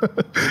loss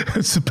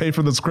to pay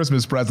for those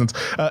Christmas presents.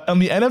 On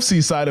the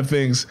NFC side of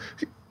things,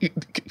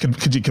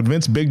 could you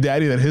convince Big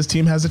Daddy that his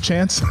team has a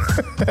chance?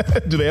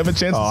 Do they have a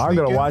chance? I'm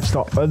going to watch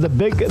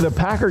the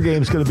Packer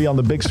game's going to be on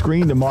the big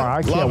screen tomorrow.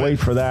 I can't wait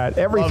for that.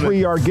 Every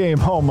 3-yard game.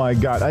 Oh my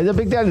God! The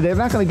Big Daddy, they're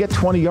not going to get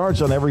 20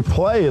 yards on every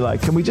play.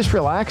 Like, can we just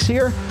relax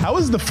here? How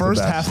is the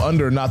first half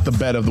under not the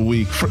bet of the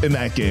week in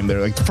that game?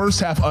 There, like the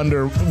first half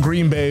under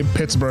Green Bay,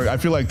 Pittsburgh. I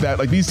feel like that.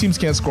 Like these teams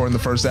can't score in the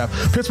first half.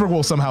 Pittsburgh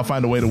will somehow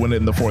find a way to win it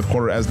in the fourth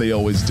quarter, as they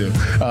always do.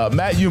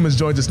 Matt Humans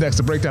joins us next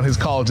to break down his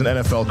college and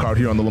NFL card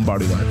here on the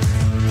Lombardi Line.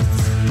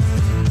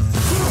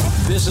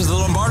 This is the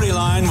Lombardi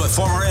Line with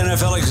former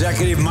NFL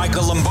executive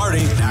Michael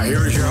Lombardi. Now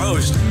here is your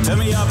host,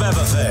 Femi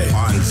Abebefe,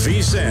 on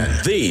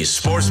VSiN, the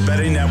Sports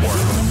Betting Network.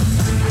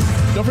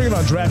 Don't forget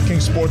on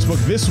DraftKings Sportsbook,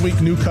 this week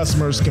new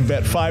customers can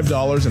bet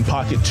 $5 and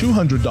pocket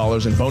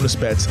 $200 in bonus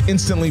bets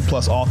instantly,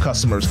 plus all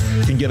customers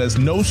can get us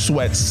no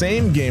sweat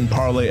same game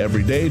parlay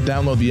every day.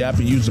 Download the app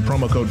and use the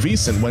promo code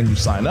VSiN when you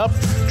sign up.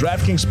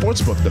 DraftKings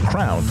Sportsbook, the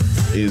crown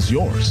is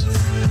yours.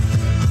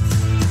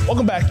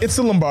 Welcome back. It's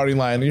the Lombardi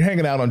Line. You're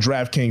hanging out on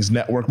DraftKings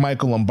Network.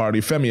 Michael Lombardi,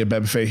 Femi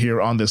Abebefe here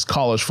on this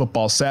college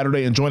football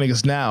Saturday. And joining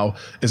us now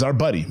is our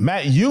buddy,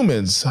 Matt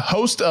Humans,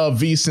 host of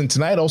VSiN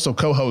Tonight, also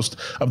co-host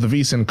of the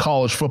VSiN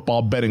College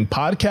Football Betting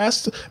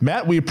Podcast.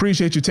 Matt, we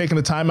appreciate you taking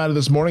the time out of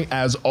this morning,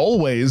 as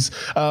always.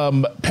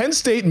 Penn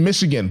State,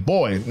 Michigan.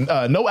 Boy,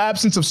 no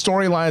absence of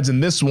storylines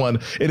in this one.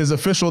 It is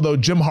official, though.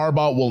 Jim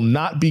Harbaugh will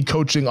not be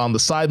coaching on the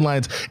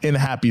sidelines in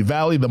Happy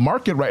Valley. The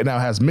market right now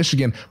has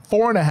Michigan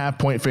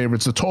 4.5-point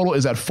favorites. The total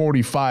is at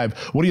 45.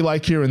 What do you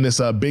like here in this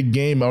big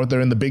game out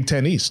there in the Big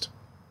Ten East?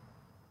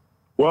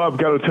 Well, I've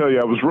got to tell you,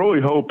 I was really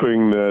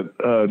hoping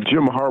that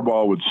Jim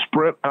Harbaugh would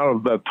sprint out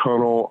of that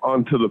tunnel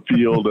onto the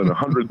field and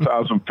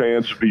 100,000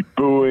 fans would be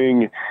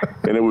booing,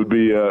 and it would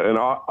be an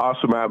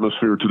awesome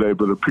atmosphere today,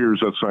 but it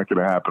appears that's not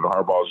going to happen.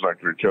 Harbaugh's not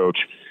going to coach.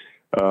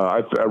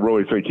 I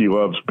really think he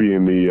loves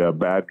being the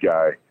bad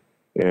guy,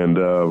 and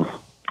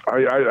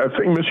I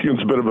think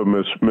Michigan's a bit of a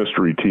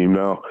mystery team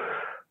now.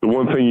 The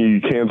one thing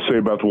you can say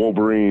about the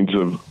Wolverines,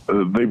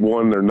 they've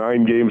won their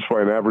 9 games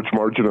by an average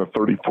margin of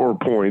 34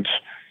 points,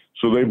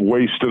 so they've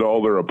wasted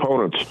all their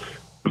opponents.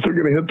 But they're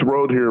going to hit the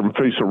road here and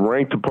face a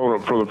ranked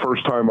opponent for the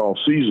first time all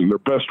season. Their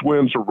best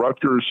wins are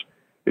Rutgers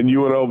and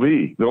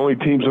UNLV. The only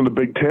teams in the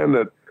Big Ten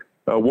that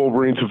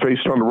Wolverines have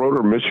faced on the road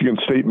are Michigan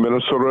State,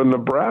 Minnesota, and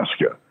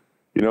Nebraska.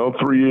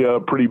 3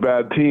 pretty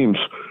bad teams.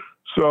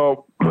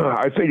 So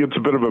I think it's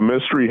a bit of a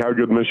mystery how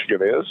good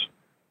Michigan is.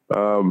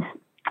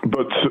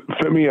 But,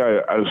 Femi,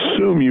 I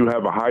assume you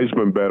have a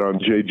Heisman bet on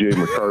J.J.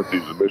 McCarthy,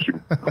 the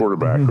Michigan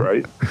quarterback,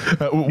 right?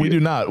 We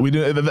do not. We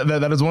do.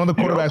 That is one of the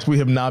quarterbacks we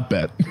have not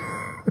bet.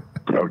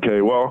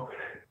 Okay, well,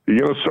 you're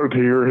going to start to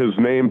hear his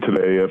name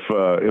today if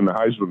in the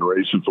Heisman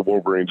race if the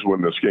Wolverines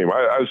win this game.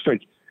 I just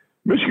think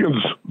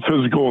Michigan's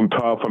physical and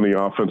tough on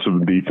the offensive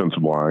and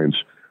defensive lines,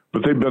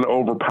 but they've been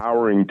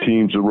overpowering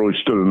teams that really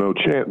stood no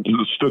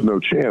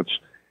chance.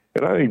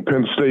 And I think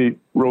Penn State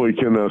really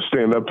can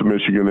stand up to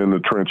Michigan in the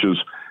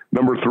trenches.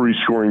 Number 3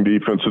 scoring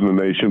defense in the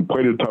nation,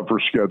 played a tougher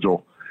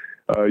schedule.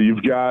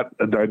 You've got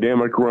a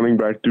dynamic running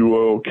back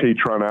duo,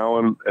 Katron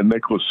Allen and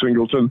Nicholas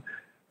Singleton.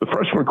 The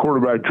freshman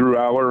quarterback, Drew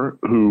Aller,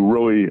 who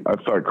really, I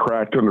thought,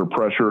 cracked under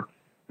pressure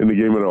in the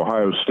game at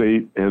Ohio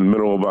State in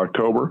middle of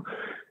October.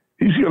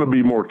 He's going to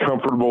be more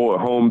comfortable at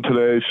home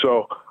today.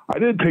 So I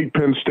did take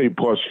Penn State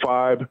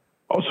 +5.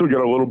 Also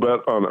got a little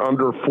bet on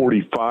under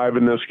 45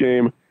 in this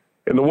game.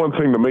 And the one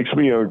thing that makes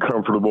me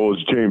uncomfortable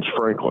is James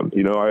Franklin.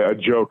 I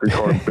joke and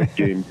call him Big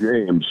Game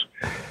James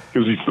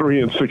because he's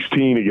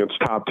 3-16 against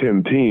top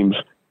 10 teams.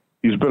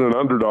 He's been an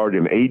underdog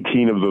in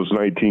 18 of those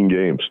 19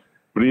 games.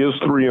 But he is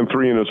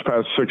 3-3 in his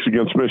past 6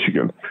 against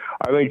Michigan.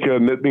 I think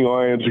Nittany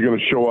Lions are going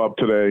to show up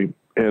today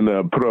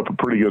and put up a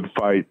pretty good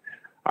fight.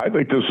 I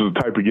think this is the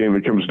type of game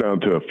that comes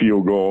down to a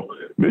field goal.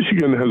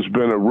 Michigan has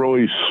been a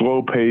really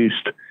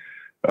slow-paced,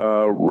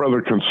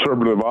 rather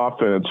conservative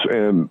offense,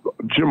 and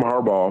Jim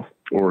Harbaugh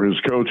or his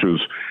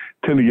coaches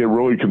tend to get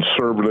really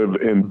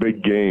conservative in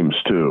big games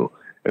too.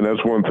 And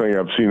that's one thing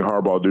I've seen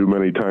Harbaugh do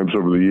many times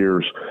over the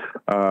years.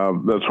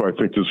 That's why I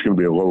think this is going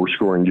to be a lower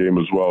scoring game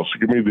as well. So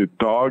give me the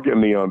dog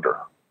and the under.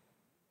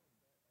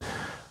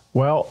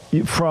 Well,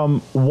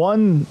 from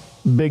one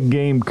big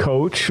game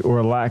coach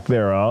or lack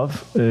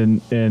thereof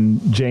in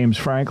James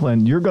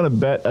Franklin, you're going to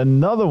bet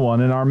another one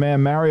in our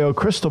man Mario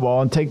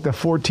Cristobal and take the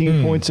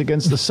 14 points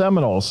against the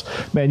Seminoles.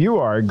 Man, you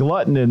are a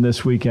glutton in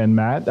this weekend,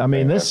 Matt. I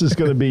mean, this is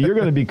going to be, you're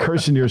going to be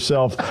cursing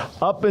yourself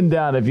up and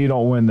down if you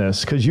don't win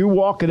this, because you're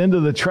walking into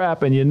the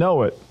trap and you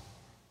know it.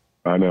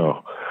 I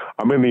know.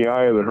 I'm in the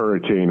eye of the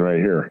hurricane right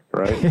here,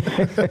 right?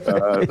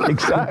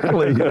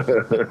 Exactly.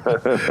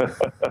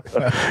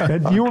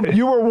 And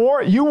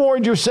you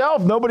warned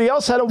yourself. Nobody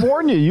else had to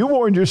warn you. You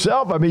warned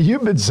yourself. I mean,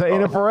 you've been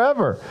saying it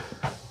forever.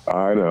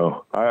 I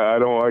know. I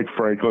don't like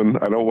Franklin.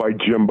 I don't like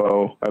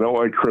Jimbo. I don't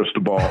like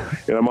Cristobal.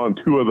 And I'm on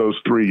 2 of those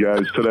 3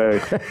 guys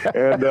today.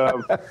 And,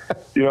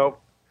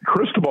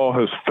 Cristobal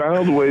has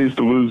found ways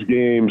to lose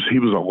games. He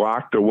was a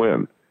lock to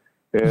win.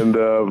 And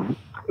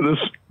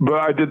but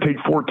I did take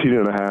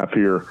 14.5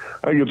 here.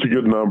 I think it's a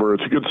good number.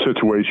 It's a good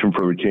situation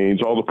for the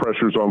Canes. All the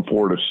pressure's on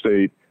Florida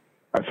State.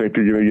 I think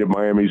they're going to get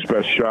Miami's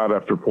best shot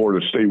after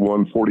Florida State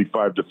won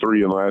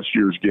 45-3 in last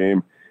year's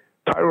game.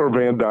 Tyler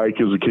Van Dyke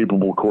is a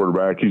capable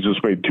quarterback. He's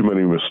just made too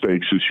many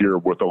mistakes this year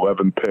with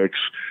 11 picks.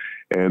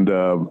 And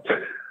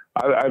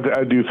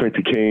I do think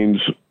the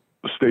Canes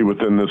stay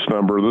within this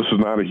number. This is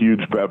not a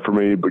huge bet for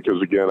me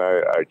because, again,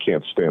 I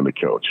can't stand the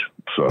coach.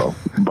 So,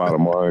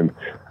 bottom line,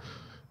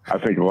 I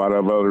think a lot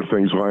of other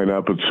things line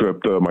up,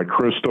 except my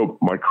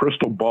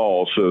crystal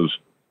ball says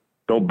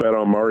don't bet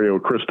on Mario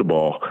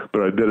Cristobal,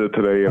 but I did it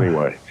today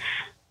anyway.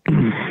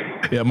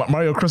 Yeah,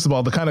 Mario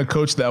Cristobal, the kind of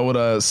coach that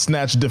would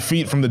snatch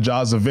defeat from the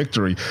jaws of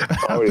victory.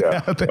 Oh,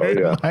 yeah. Out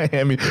there in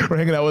Miami. We're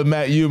hanging out with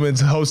Matt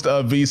Youmans, host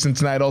of VSiN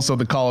Tonight, also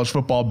the college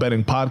football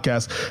betting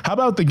podcast. How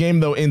about the game,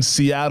 though, in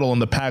Seattle in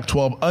the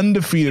Pac-12?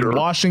 Undefeated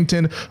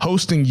Washington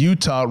hosting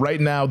Utah.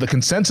 Right now, the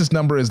consensus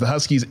number is the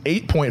Huskies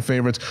 8-point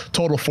favorites,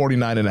 total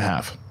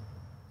 49.5.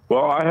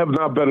 Well, I have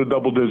not bet a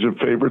double-digit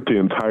favorite the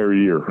entire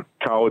year,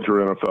 college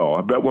or NFL.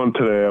 I bet one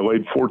today. I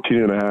laid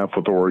 14.5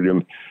 with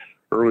Oregon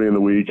early in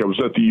the week. I was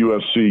at the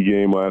USC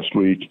game last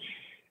week,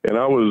 and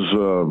I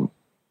was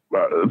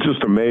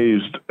just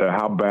amazed at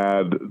how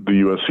bad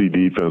the USC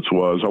defense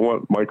was. I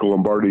want Michael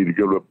Lombardi to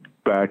go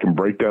back and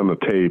break down the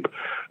tape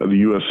of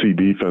the USC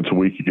defense a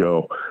week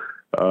ago.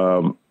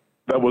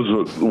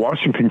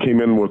 Washington came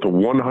in with a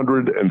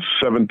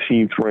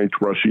 117th ranked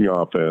rushing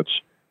offense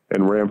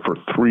and ran for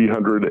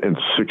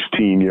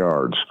 316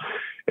 yards.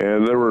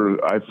 And there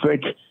were, I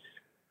think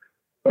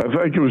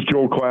it was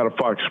Joel Klatt of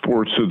Fox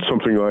Sports said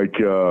something like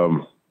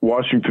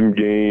Washington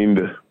gained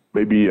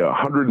maybe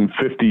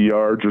 150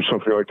 yards or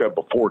something like that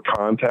before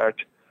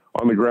contact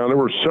on the ground. There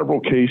were several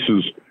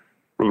cases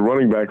where the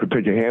running back would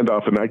take a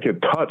handoff and not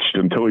get touched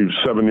until he was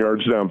 7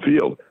 yards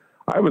downfield.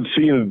 I haven't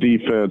seen a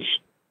defense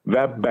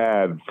that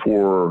bad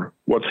for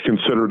what's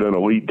considered an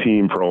elite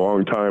team for a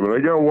long time. And I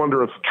got to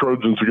wonder if the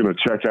Trojans are going to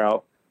check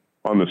out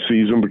on the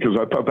season, because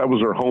I thought that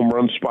was their home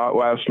run spot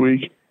last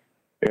week.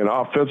 And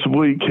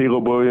offensively,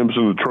 Caleb Williams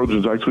and the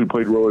Trojans actually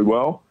played really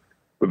well,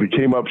 but they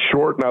came up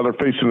short. Now they're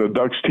facing a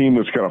Ducks team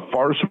that's got a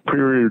far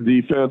superior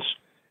defense.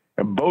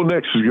 And Bo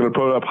Nix is going to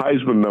put up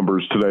Heisman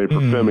numbers today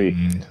for Femi.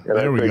 And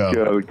I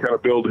think kind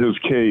of build his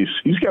case.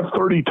 He's got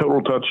 30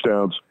 total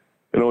touchdowns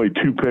and only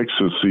 2 picks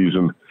this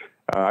season.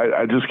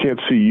 I just can't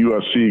see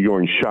USC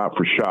going shot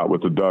for shot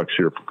with the Ducks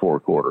here for 4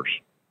 quarters.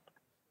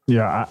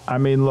 Yeah, I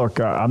mean, look,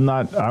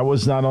 I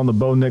was not on the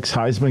Bo Nix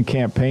Heisman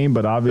campaign,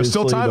 but obviously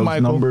still time, those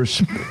Michael.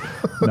 numbers.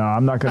 No,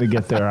 I'm not going to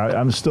get there.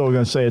 I'm still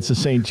going to say it's a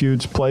St.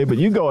 Jude's play, but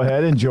you go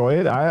ahead, enjoy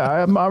it.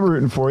 I'm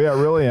rooting for you, I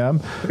really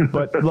am.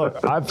 But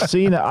look, I've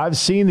seen the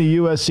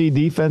USC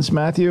defense,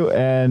 Matthew,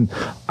 and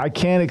I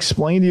can't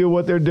explain to you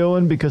what they're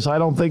doing because I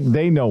don't think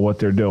they know what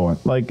they're doing.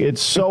 Like,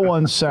 it's so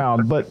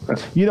unsound. But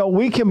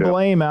we can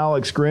blame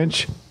Alex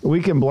Grinch. We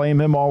can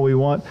blame him all we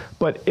want,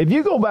 but if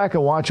you go back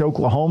and watch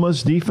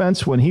Oklahoma's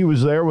defense when he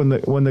was there, when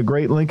the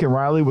great Lincoln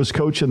Riley was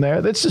coaching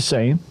there, that's the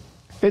same.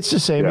 It's the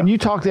same. Yeah. And you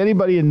talk to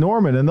anybody in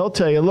Norman, and they'll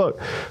tell you,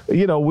 look,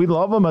 we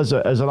love him as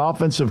an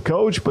offensive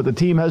coach, but the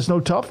team has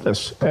no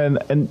toughness, and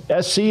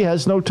SC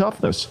has no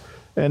toughness,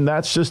 and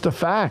that's just a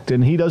fact.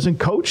 And he doesn't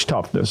coach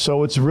toughness,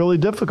 so it's really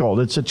difficult.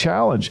 It's a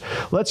challenge.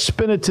 Let's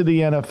spin it to the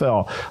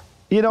NFL.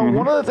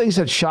 One of the things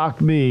that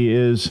shocked me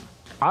is,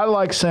 I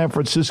like San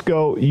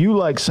Francisco, you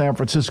like San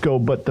Francisco,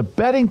 but the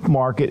betting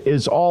market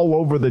is all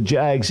over the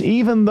Jags,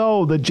 even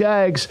though the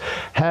Jags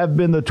have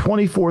been the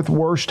 24th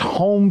worst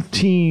home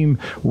team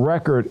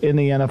record in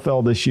the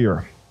NFL this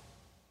year.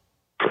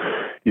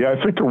 Yeah,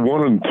 I think they're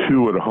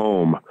 1-2 at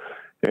home.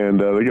 and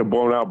they get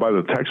blown out by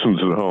the Texans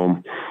at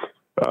home.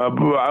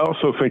 But I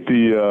also think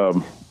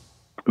the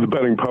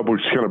betting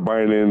public's kind of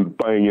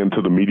buying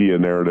into the media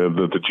narrative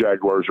that the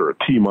Jaguars are a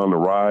team on the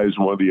rise,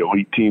 one of the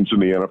elite teams in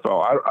the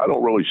NFL. I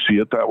don't really see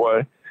it that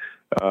way.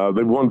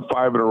 They've won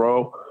 5 in a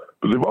row,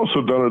 but they've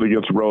also done it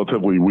against a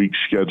relatively weak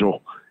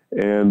schedule.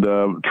 And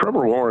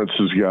Trevor Lawrence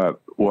has got,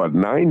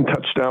 9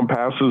 touchdown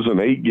passes in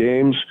 8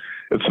 games?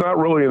 It's not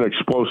really an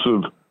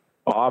explosive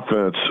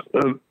offense.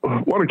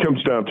 What it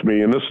comes down to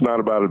me, and this is not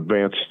about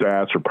advanced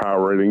stats or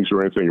power ratings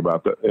or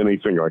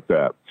anything like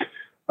that.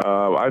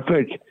 I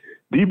think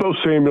Deebo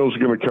Samuel's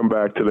going to come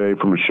back today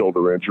from a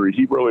shoulder injury.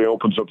 He really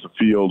opens up the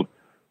field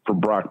for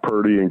Brock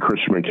Purdy and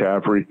Christian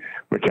McCaffrey.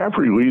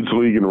 McCaffrey leads the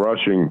league in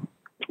rushing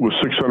with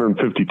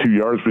 652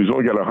 yards, but he's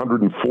only got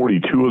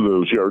 142 of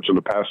those yards in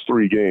the past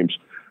 3 games.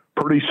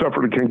 Purdy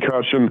suffered a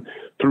concussion,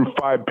 threw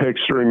 5 picks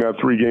during that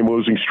 3-game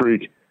losing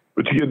streak.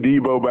 But you get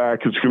Deebo back,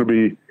 it's going to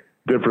be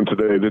different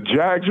today. The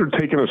Jags are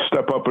taking a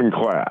step up in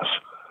class.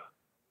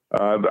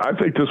 I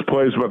think this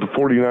play is about the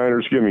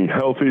 49ers getting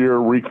healthier,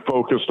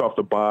 refocused off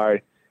the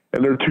bye,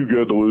 and they're too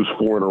good to lose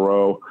 4 in a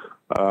row.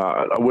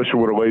 I wish I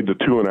would have laid the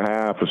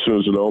 2.5 as soon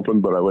as it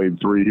opened, but I laid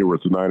 3 here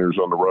with the Niners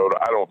on the road.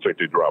 I don't think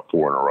they drop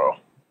 4 in a row.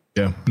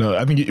 Yeah, no,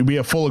 I think we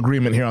have full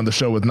agreement here on the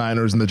show with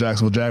Niners and the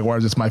Jacksonville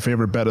Jaguars. It's my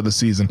favorite bet of the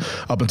season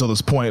up until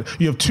this point.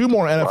 You have 2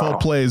 more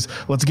NFL plays.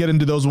 Let's get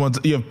into those ones.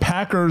 You have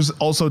Packers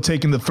also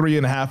taking the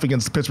 3.5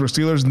 against the Pittsburgh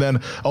Steelers, and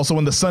then also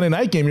in the Sunday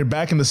night game, you're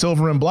back in the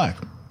silver and black.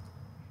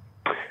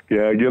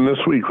 Yeah, again this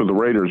week with the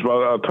Raiders.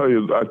 Well, I'll tell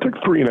you, I took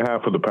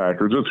 3.5 of the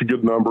Packers. It's a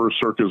good number.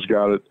 Circa's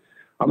got it.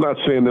 I'm not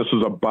saying this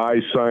is a buy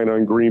sign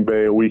on Green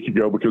Bay a week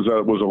ago because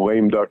that was a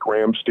lame duck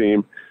Rams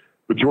team.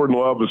 But Jordan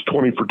Love was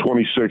 20 for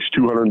 26,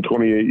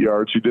 228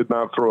 yards. He did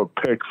not throw a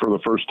pick for the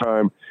first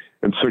time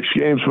in 6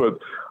 games. But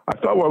I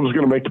thought what was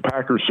going to make the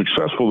Packers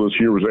successful this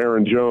year was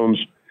Aaron Jones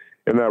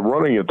and that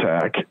running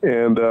attack.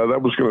 And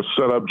that was going to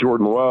set up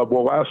Jordan Love.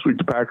 Well, last week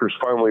the Packers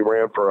finally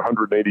ran for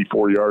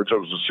 184 yards. That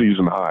was a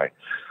season high.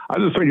 I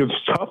just think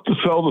it's tough to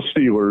sell the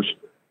Steelers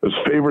as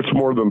favorites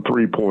more than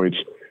 3 points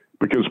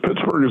because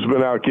Pittsburgh has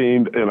been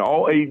outgained in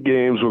all 8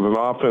 games with an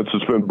offense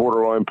that's been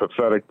borderline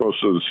pathetic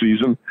most of the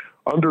season.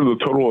 Under the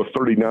total of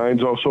 39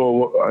 is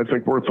also, I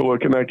think, worth a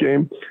look in that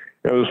game.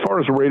 And as far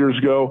as the Raiders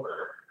go,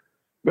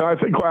 now I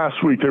think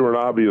last week they were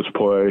an obvious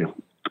play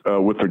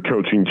with the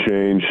coaching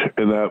change,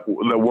 and that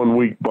 1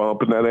 week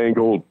bump and that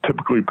angle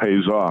typically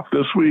pays off.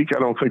 This week, I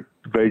don't think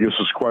Vegas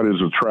is quite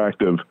as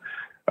attractive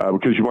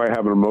because you might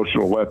have an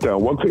emotional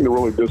letdown. One thing that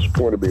really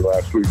disappointed me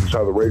last week is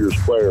how the Raiders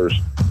players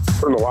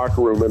turned the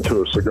locker room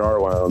into a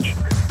cigar lounge.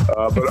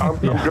 But I'm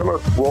going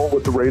to roll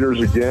with the Raiders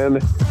again.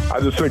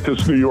 I just think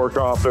this New York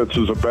offense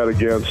is a bet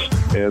against,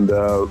 and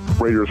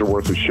Raiders are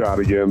worth a shot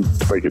again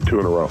to make it 2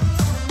 in a row.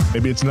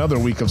 Maybe it's another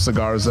week of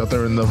cigars out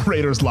there in the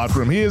Raiders locker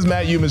room. He is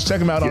Matt Humans.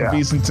 Check him out on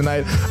VSiN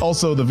tonight.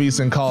 Also, the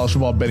VSiN College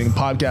Football Betting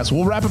Podcast.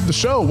 We'll wrap up the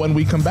show when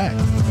we come back.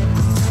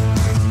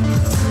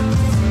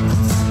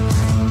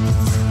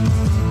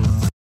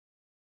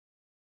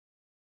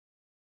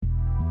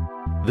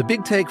 The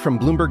Big Take from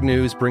Bloomberg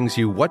News brings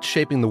you what's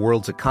shaping the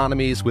world's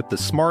economies with the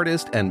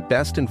smartest and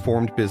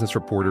best-informed business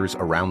reporters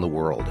around the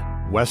world.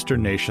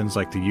 Western nations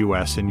like the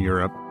U.S. and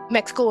Europe.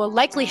 Mexico will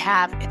likely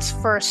have its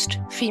first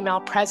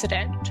female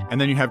president.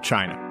 And then you have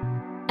China.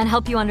 And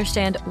help you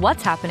understand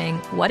what's happening,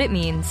 what it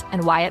means,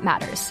 and why it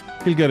matters.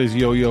 He'll get his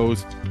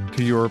yo-yos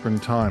to Europe in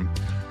time.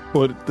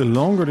 But the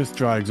longer this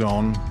drags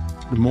on,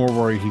 the more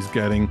worry he's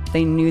getting.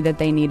 They knew that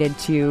they needed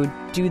to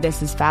do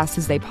this as fast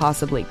as they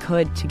possibly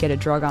could to get a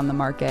drug on the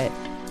market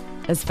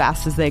as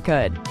fast as they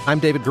could. I'm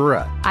David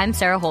Gura. I'm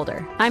Sarah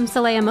Holder. I'm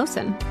Saleha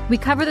Mohsen. We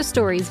cover the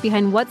stories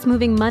behind what's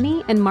moving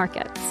money and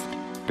markets.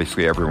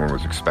 Basically, everyone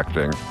was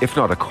expecting, if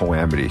not a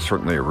calamity,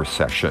 certainly a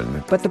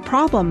recession. But the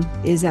problem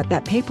is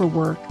that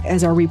paperwork,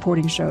 as our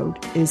reporting showed,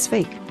 is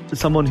fake. As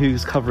someone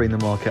who's covering the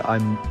market,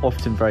 I'm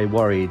often very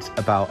worried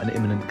about an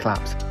imminent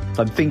collapse.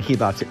 So I'm thinking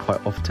about it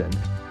quite often.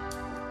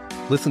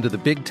 Listen to The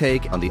Big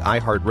Take on the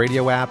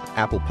iHeartRadio app,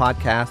 Apple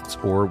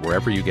Podcasts, or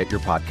wherever you get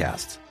your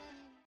podcasts.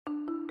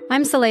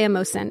 I'm Saleha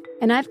Mohsen,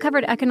 and I've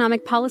covered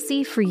economic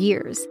policy for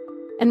years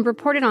and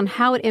reported on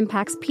how it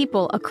impacts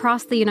people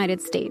across the United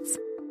States.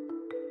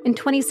 In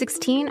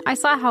 2016, I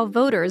saw how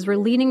voters were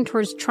leaning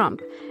towards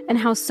Trump and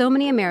how so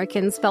many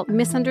Americans felt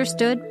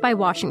misunderstood by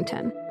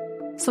Washington.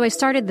 So I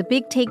started The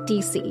Big Take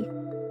DC.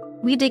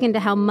 We dig into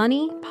how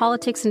money,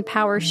 politics, and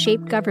power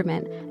shape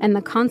government and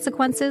the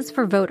consequences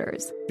for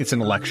voters. It's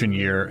an election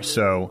year,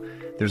 so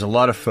there's a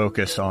lot of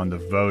focus on the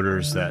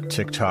voters that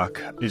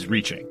TikTok is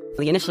reaching.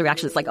 The initial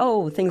reaction is like,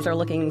 oh, things are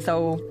looking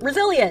so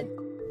resilient.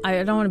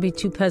 I don't want to be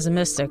too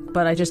pessimistic,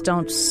 but I just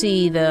don't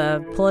see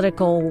the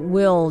political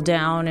will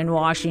down in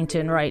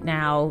Washington right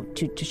now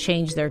to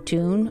change their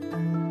tune.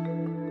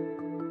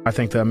 I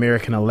think the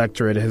American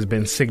electorate has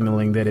been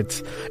signaling that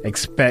it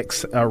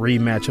expects a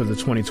rematch of the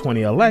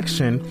 2020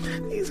 election.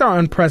 These are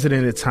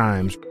unprecedented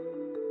times.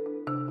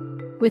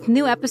 With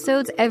new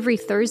episodes every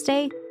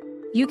Thursday,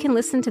 you can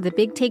listen to The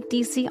Big Take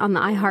DC on the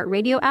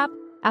iHeartRadio app,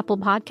 Apple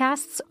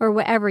Podcasts, or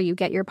wherever you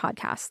get your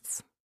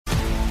podcasts.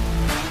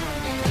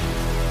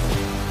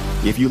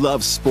 If you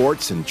love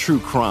sports and true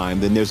crime,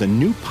 then there's a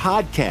new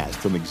podcast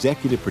from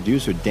executive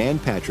producer Dan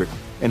Patrick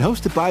and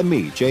hosted by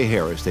me, Jay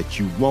Harris, that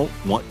you won't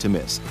want to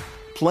miss.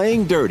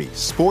 Playing Dirty: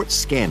 Sports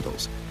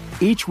Scandals.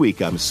 Each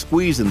week, I'm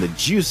squeezing the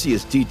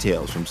juiciest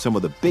details from some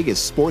of the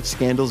biggest sports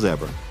scandals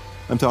ever.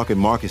 I'm talking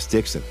Marcus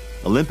Dixon,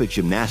 Olympic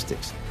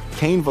gymnastics,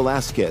 Cain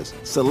Velasquez,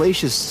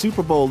 salacious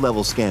Super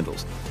Bowl-level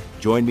scandals.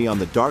 Join me on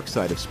the dark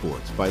side of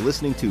sports by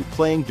listening to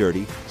Playing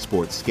Dirty: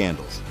 Sports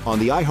Scandals on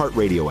the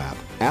iHeartRadio app,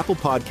 Apple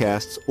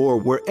Podcasts, or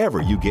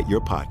wherever you get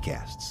your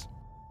podcasts.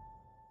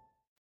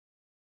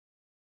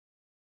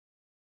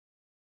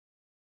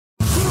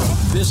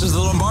 This is the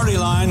Lombardi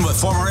Line with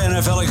former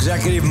NFL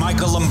executive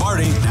Michael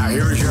Lombardi. Now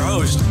here is your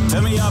host,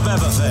 Femi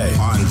Abebefe,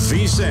 on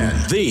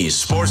VSiN, the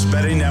Sports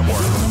Betting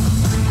Network.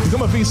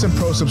 Become a VSiN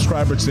Pro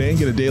subscriber today and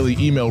get a daily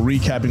email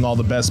recapping all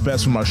the best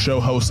bets from our show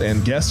hosts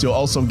and guests. You'll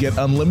also get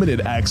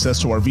unlimited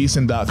access to our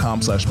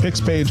vsin.com/picks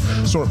page,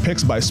 sort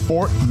picks by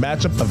sport,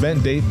 matchup,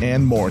 event date,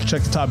 and more.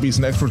 Check the top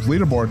VSiN Experts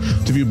leaderboard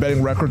to view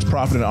betting records,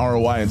 profit, and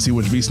ROI, and see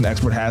which VSiN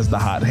expert has the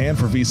hot hand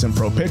for VSiN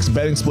Pro picks,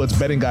 betting splits,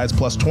 betting guides,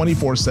 plus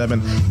 24/7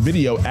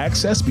 video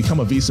access.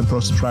 Become a VSiN Pro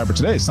subscriber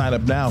today. Sign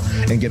up now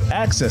and get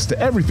access to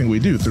everything we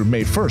do through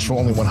May 1st for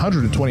only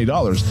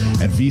 $120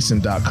 at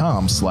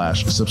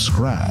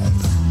vsin.com/subscribe.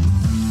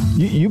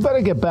 You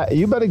better get back.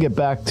 You better get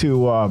back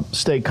to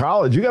State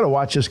College. You got to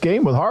watch this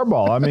game with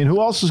Harbaugh. I mean,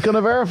 who else is going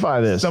to verify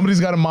this? Somebody's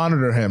got to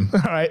monitor him.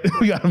 All right,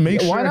 we got to make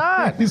sure. Why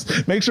not?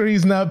 Make sure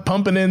he's not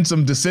pumping in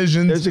some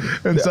decisions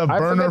and some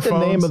burner phones. I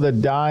forget the name of the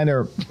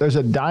diner. There's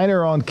a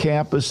diner on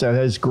campus that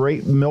has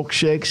great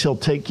milkshakes. He'll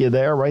take you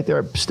there. Right there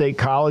at State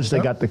College, they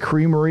got the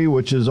Creamery,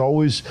 which is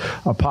always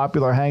a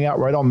popular hangout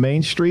right on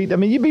Main Street. I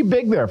mean, you'd be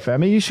big there,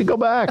 Femi. You should go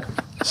back.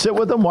 Sit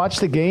with them, watch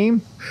the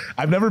game.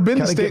 I've never been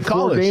to State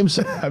College.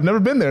 I've never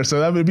been there,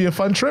 so that would be a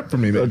fun trip for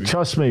me. Maybe.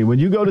 Trust me, when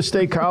you go to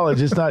State College,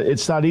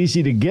 it's not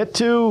easy to get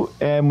to,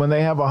 and when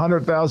they have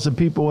 100,000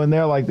 people in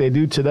there like they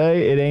do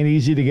today, it ain't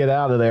easy to get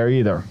out of there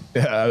either.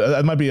 Yeah,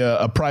 that might be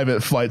a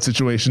private flight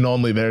situation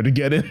only there to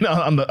get in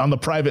on the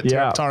private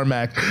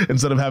tarmac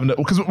instead of having to.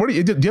 Because do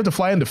you have to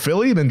fly into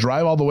Philly and then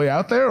drive all the way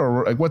out there,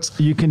 or like what's?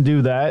 You can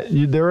do that.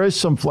 There is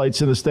some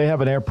flights in this. They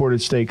have an airport at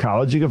State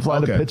College. You can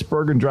fly to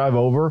Pittsburgh and drive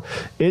over.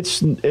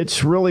 It's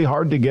really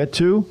hard to get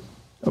to.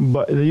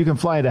 But you can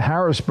fly into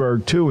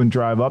Harrisburg, too, and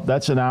drive up.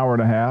 That's an hour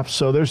and a half.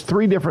 So there's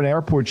 3 different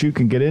airports you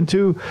can get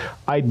into.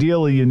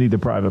 Ideally, you need a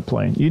private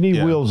plane. You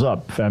need wheels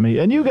up,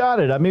 Femi. And you got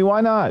it. I mean,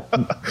 why not?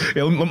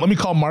 Let me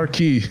call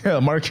Marquis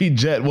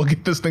Jet. We'll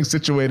get this thing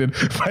situated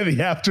by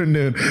the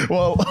afternoon.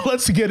 Well,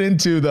 let's get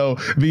into, though,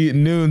 the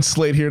noon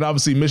slate here. And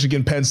obviously,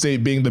 Michigan-Penn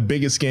State being the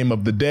biggest game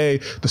of the day.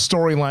 The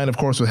storyline, of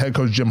course, with head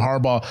coach Jim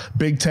Harbaugh.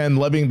 Big Ten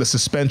levying the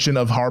suspension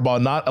of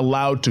Harbaugh, not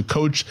allowed to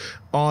coach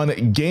on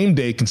game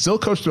day, can still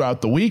coach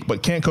throughout the week,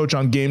 but can't coach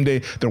on game day.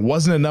 There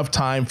wasn't enough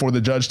time for the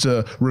judge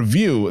to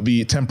review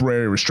the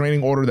temporary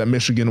restraining order that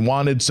Michigan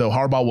wanted, so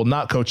Harbaugh will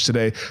not coach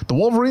today. The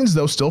Wolverines,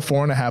 though, still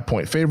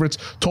 4.5-point favorites,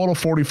 total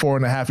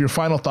 44.5. Your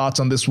final thoughts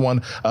on this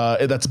one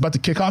that's about to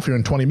kick off here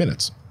in 20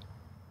 minutes?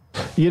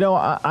 You know,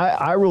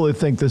 I really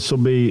think this will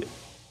be,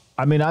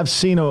 I mean, I've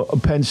seen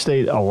Penn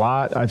State a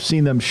lot. I've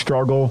seen them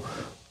struggle.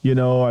 You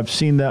know, I've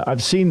seen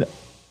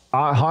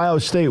Ohio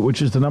State,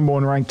 which is the number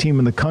 1 ranked team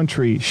in the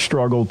country,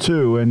 struggle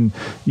too. And,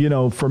 you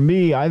know, for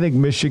me, I think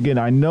Michigan,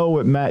 I know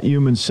what Matt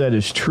Human said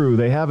is true.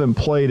 They haven't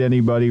played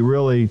anybody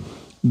really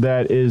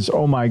that is,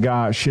 oh my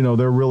gosh, you know,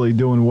 they're really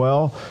doing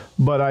well.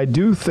 But I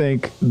do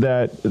think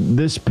that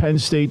this Penn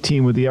State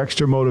team with the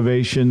extra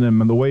motivation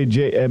and the way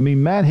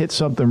Matt hit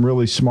something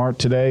really smart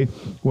today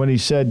when he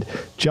said,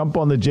 jump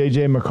on the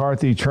J.J.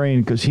 McCarthy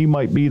train because he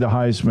might be the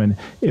Heisman.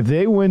 If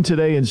they win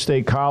today in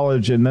State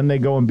College and then they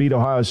go and beat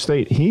Ohio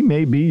State, he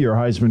may be your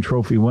Heisman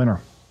Trophy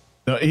winner.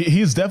 No,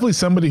 he's definitely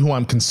somebody who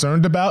I'm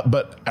concerned about,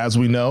 but as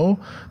we know,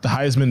 the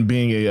Heisman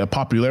being a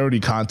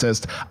popularity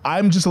contest,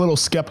 I'm just a little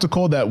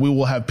skeptical that we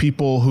will have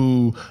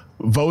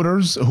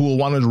voters who will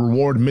want to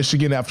reward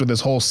Michigan after this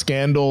whole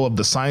scandal of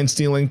the sign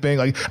stealing thing.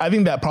 Like, I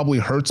think that probably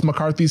hurts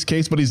McCarthy's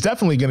case, but he's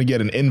definitely going to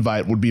get an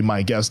invite, would be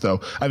my guess, though.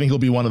 I think he'll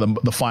be one of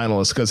the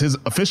finalists because his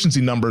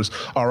efficiency numbers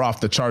are off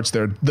the charts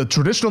there. The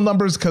traditional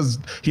numbers, because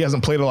he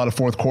hasn't played a lot of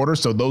fourth quarter,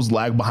 so those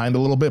lag behind a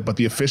little bit, but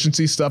the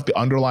efficiency stuff, the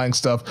underlying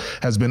stuff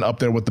has been up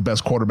there with the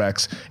best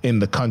quarterbacks in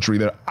the country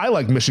there. I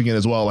like Michigan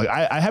as well. Like,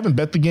 I haven't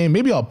bet the game.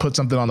 Maybe I'll put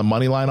something on the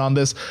money line on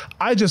this.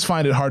 I just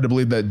find it hard to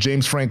believe that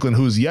James Franklin,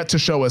 who's yet to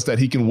show us that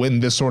he can win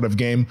this sort of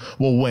game,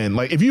 will win.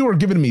 Like, if you were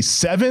giving me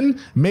 7,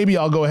 maybe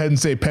I'll go ahead and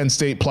say Penn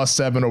State plus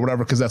 7 or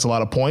whatever, because that's a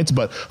lot of points.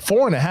 But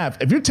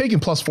 4.5, if you're taking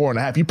plus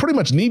 4.5, you pretty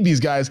much need these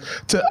guys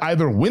to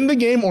either win the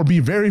game or be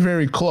very,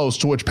 very close,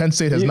 to which Penn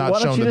State has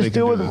not shown that they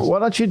can do this. Why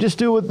don't you just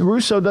do what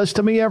Russo does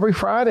to me every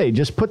Friday?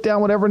 Just put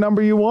down whatever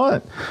number you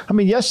want. I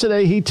mean,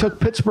 yesterday he took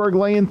Pittsburgh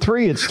laying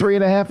 3. It's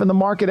 3.5 in the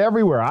market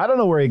everywhere. I don't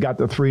know where he got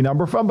the 3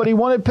 number from, but he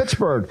wanted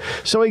Pittsburgh,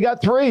 so he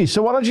got 3.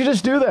 So why don't you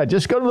just do that?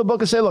 Just go to the book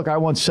and say, look, I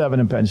want 7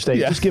 in Penn State.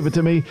 Yeah. Just give it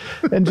to me.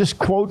 And just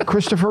quote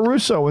Christopher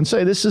Russo and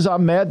say, this is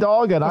I'm Mad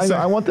Dog, and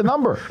I want the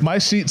number. My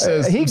sheet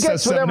says he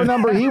gets whatever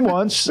number he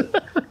wants.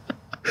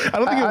 I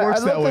don't think it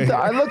works that way.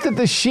 I looked at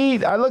the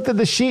sheet.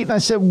 And I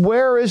said,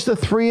 "Where is the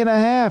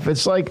 3.5?"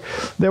 It's like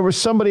there was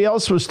somebody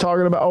else was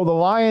talking about. Oh, the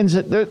Lions,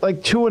 they're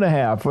like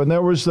 2.5, and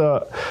there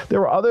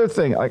were other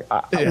things. Like,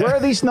 where are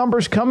these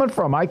numbers coming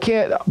from? I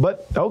can't.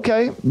 But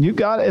okay, you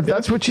got it. If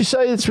that's what you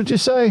say, it's what you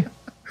say.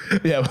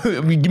 Yeah,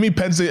 give me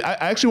Penn State. I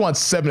actually want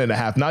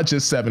 7.5, not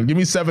just 7. Give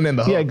me 7 in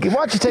the hook. Yeah, why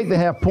don't you take the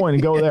half point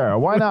and go there?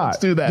 Why not? Let's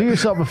do that. Do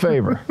yourself a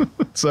favor.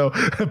 So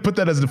put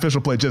that as an official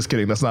play. Just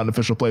kidding. That's not an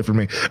official play for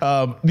me.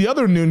 The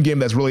other noon game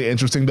that's really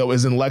interesting, though,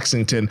 is in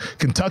Lexington.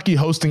 Kentucky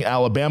hosting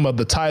Alabama.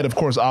 The Tide, of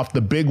course, off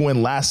the big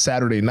win last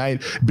Saturday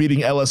night, beating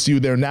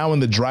LSU. They're now in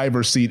the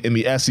driver's seat in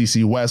the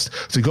SEC West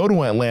to go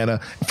to Atlanta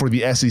for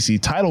the SEC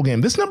title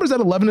game. This number's at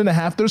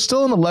 11.5. There's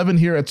still an 11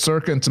 here at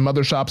Circa and some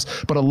other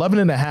shops, but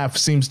 11.5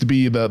 seems to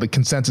be the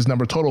consensus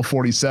number, total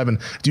 47.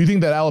 Do you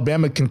think that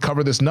Alabama can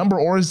cover this number,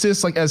 or is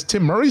this, like as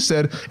Tim Murray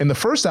said in the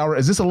first hour,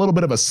 is this a little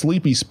bit of a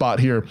sleepy spot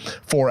here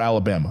for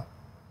Alabama?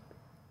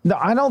 No,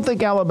 I don't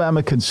think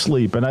Alabama can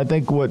sleep. And I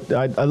think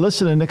I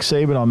listened to Nick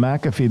Saban on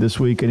McAfee this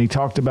week, and he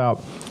talked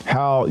about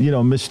how,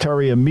 Miss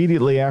Terry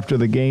immediately after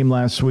the game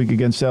last week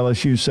against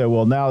LSU said,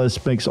 well, now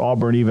this makes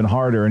Auburn even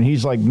harder. And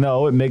he's like,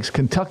 no, it makes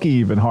Kentucky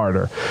even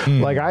harder.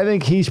 Like, I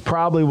think he's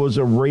probably was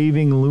a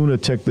raving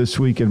lunatic this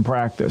week in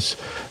practice.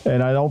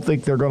 And I don't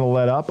think they're going to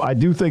let up. I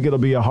do think it'll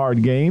be a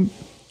hard game.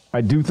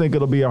 But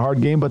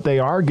they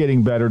are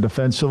getting better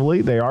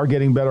defensively. They are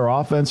getting better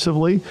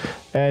offensively.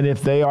 And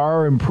if they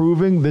are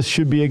improving, this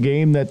should be a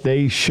game that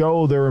they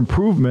show their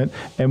improvement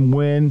and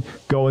win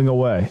going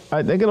away.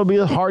 I think it'll be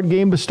a hard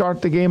game to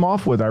start the game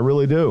off with. I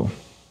really do.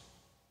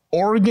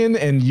 Oregon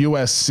and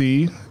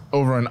USC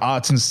over in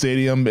Autzen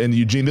Stadium in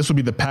Eugene. This will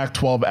be the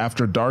Pac-12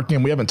 after dark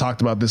game. We haven't talked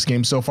about this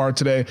game so far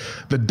today.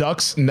 The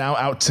Ducks now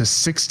out to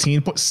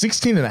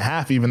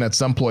 16.5 even at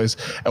some place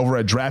over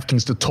at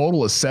DraftKings. The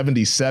total is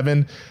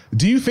 77.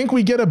 Do you think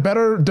we get a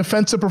better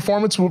defensive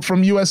performance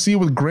from USC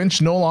with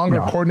Grinch no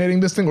longer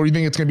coordinating this thing, or do you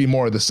think it's going to be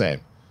more of the same?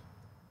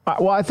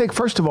 Well, I think,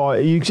 first of all,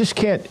 you just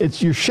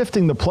can't – you're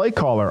shifting the play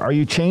caller. Are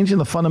you changing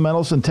the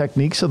fundamentals and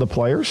techniques of the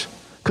players?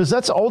 Because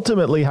that's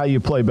ultimately how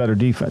you play better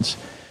defense.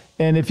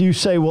 And if you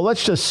say, well,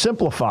 let's just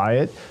simplify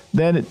it,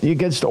 then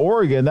against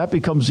Oregon, that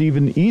becomes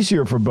even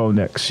easier for Bo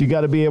Nix. You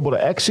got to be able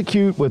to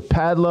execute with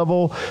pad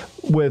level,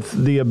 with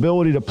the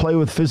ability to play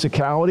with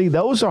physicality.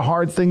 Those are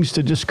hard things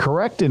to just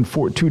correct in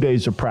 2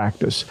 days of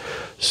practice.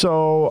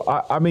 So,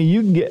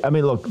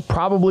 look,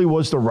 probably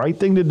was the right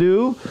thing to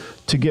do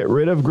to get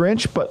rid of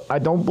Grinch, but I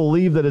don't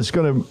believe that it's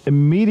going to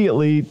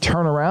immediately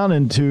turn around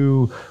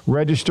into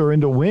register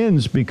into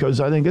wins,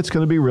 because I think it's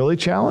going to be really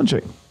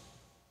challenging.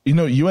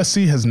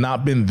 USC has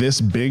not been this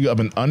big of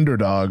an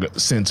underdog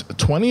since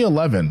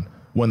 2011,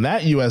 when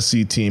that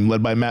USC team,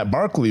 led by Matt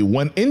Barkley,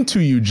 went into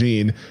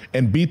Eugene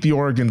and beat the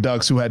Oregon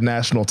Ducks, who had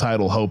national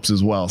title hopes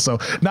as well. So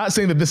not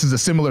saying that this is a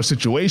similar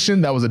situation.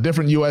 That was a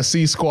different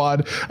USC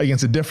squad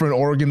against a different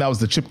Oregon. That was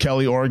the Chip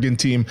Kelly Oregon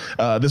team.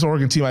 This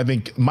Oregon team, I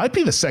think, might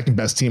be the second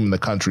best team in the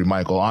country,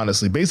 Michael,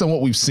 honestly, based on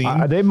what we've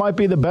seen. They might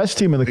be the best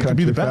team in the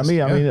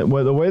country. I mean,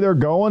 the way they're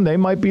going, they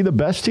might be the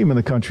best team in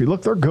the country.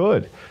 Look, they're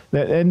good.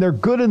 And they're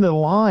good in the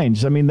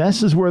lines. I mean,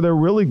 this is where they're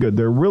really good.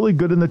 They're really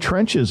good in the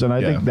trenches. And I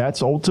think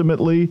that's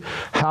ultimately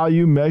how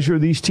you measure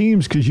these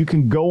teams, because you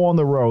can go on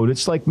the road.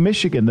 It's like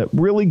Michigan, that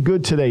really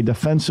good today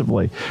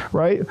defensively,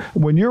 right?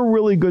 When you're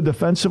really good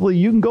defensively,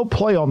 you can go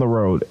play on the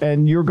road,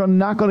 and you're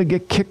not going to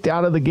get kicked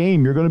out of the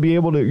game. You're going to be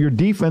able to, your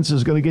defense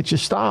is going to get you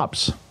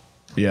stops.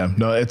 Yeah,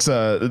 no, it's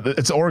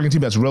an Oregon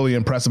team that's really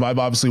impressive. I've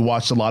obviously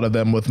watched a lot of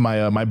them with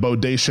my my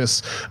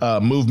bodacious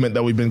movement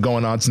that we've been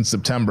going on since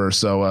September.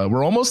 So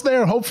we're almost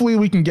there. Hopefully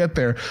we can get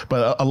there,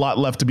 but a lot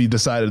left to be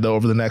decided though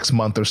over the next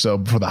month or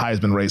so for the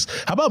Heisman race.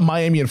 How about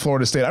Miami and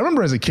Florida State? I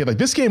remember as a kid, like,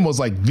 this game was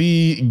like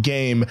the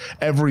game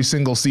every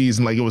single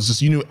season. Like, it was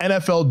just,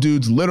 NFL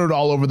dudes littered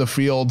all over the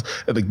field.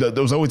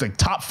 There was always like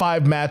top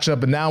 5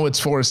 matchup, and now it's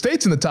Florida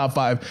State's in the top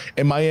 5,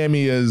 and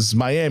Miami is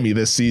Miami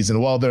this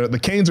season. Well, the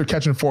Canes are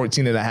catching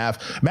 14.5.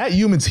 Matt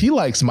Humans, he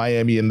likes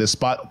Miami in this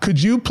spot.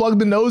 Could you plug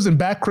the nose and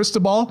back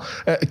Cristobal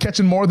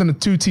catching more than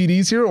 2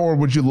 TDs here, or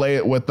would you lay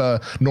it with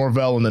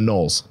Norvell and the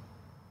Knowles?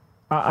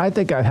 I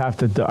think I'd have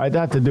to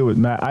do it,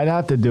 Matt. I'd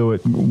have to do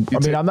it.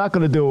 I'm not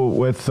going to do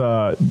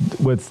it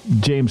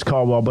with James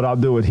Caldwell, but I'll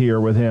do it here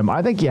with him.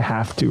 I think you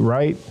have to,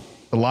 right?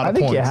 I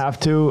think you have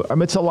to.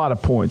 It's a lot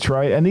of points,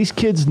 right? And these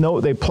kids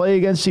they play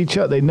against each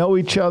other. They know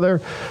each other.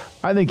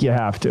 I think you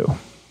have to.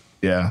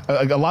 Yeah,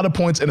 a lot of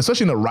points, and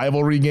especially in a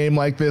rivalry game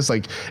like this,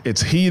 like,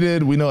 it's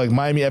heated. We know, like,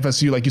 Miami,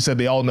 FSU, like you said,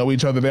 they all know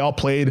each other. They all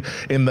played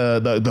in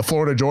the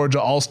Florida Georgia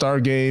All-Star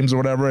games or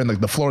whatever, and like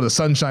the Florida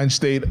Sunshine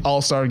State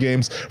All-Star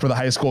games for the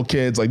high school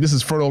kids. Like, this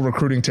is fertile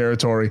recruiting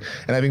territory,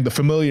 and I think the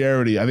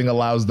familiarity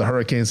allows the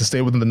Hurricanes to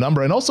stay within the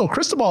number. And also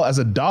Cristobal as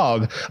a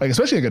dog, like,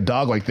 especially like a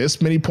dog like this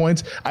many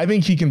points, I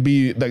think he can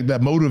be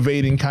that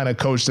motivating kind of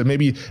coach that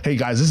maybe, hey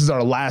guys, this is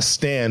our last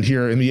stand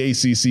here in the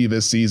ACC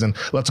this season.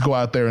 Let's go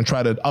out there and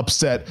try to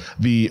upset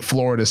the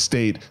Florida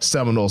State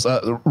Seminoles.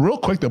 Real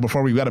quick, though,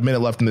 before we've got a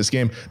minute left in this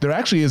game, there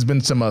actually has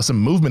been some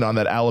movement on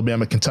that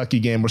Alabama-Kentucky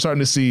game. We're starting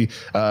to see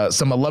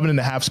some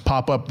 11.5s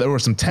pop up. There were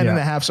some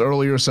 10.5s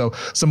earlier, so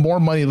some more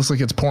money looks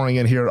like it's pouring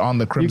in here on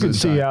the Crimson. You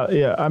can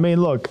see, I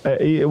mean, look,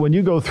 when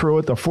you go through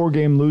it, the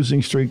 4-game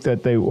losing streak the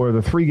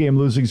 3-game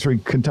losing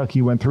streak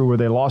Kentucky went through, where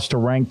they lost to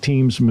ranked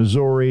teams,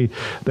 Missouri,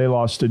 they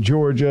lost to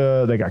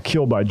Georgia, they got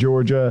killed by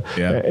Georgia,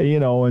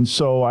 and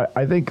so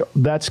I think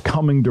that's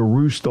coming to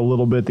roost a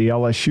little bit, the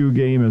LSU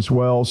game as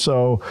well.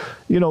 So,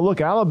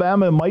 look,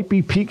 Alabama might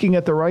be peaking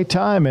at the right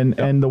time,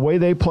 and the way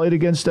they played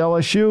against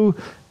LSU,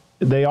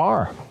 they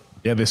are.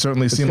 Yeah, they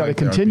certainly seem like it's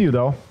got to continue,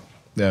 though.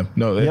 Yeah,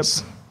 no,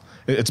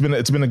 it's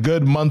been a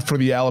good month for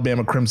the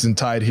Alabama Crimson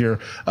Tide here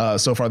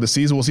so far this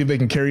season. We'll see if they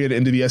can carry it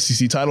into the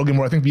SEC title game,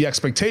 where I think the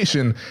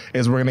expectation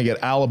is we're going to get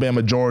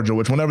Alabama, Georgia,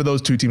 which whenever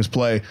those two teams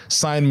play,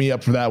 sign me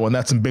up for that one.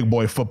 That's some big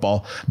boy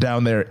football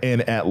down there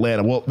in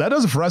Atlanta. Well, that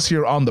does it for us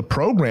here on the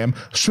program.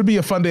 Should be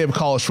a fun day of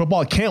college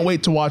football. I can't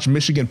wait to watch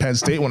Michigan Penn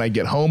State when I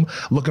get home.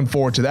 Looking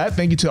forward to that.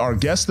 Thank you to our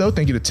guests, though.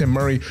 Thank you to Tim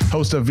Murray,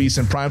 host of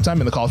VSiN Primetime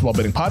and the College Football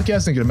Betting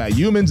Podcast. Thank you to Matt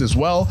Humans as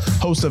well,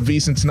 host of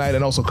VSiN Tonight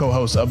and also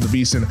co-host of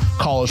the VSiN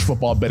College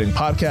Football Betting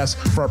Podcast.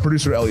 For our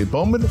producer, Elliot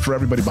Bowman, for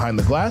everybody behind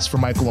the glass, for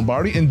Michael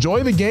Lombardi.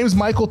 Enjoy the games,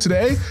 Michael,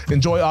 today.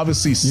 Enjoy,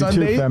 obviously,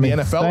 Sunday, the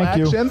NFL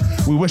action.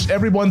 We wish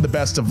everyone the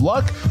best of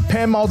luck.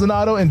 Pam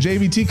Maldonado and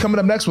JVT coming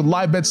up next with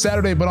Live Bet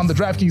Saturday, but on the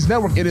DraftKings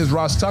Network, it is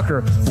Ross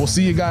Tucker. We'll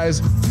see you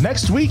guys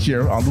next week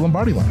here on the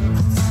Lombardi Line.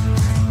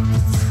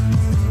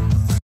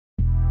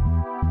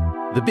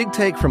 The Big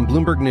Take from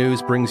Bloomberg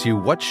News brings you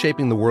what's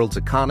shaping the world's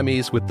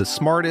economies with the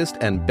smartest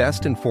and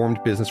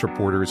best-informed business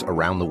reporters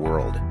around the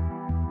world.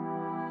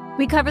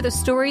 We cover the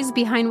stories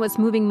behind what's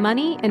moving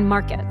money and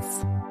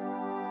markets,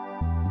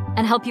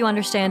 and help you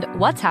understand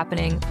what's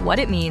happening, what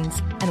it means,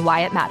 and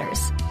why it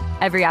matters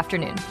every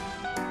afternoon.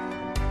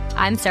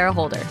 I'm Sarah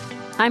Holder.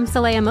 I'm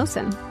Saleha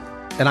Mohsin.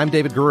 And I'm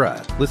David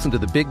Gura. Listen to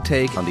The Big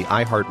Take on the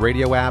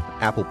iHeartRadio app,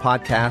 Apple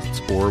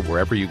Podcasts, or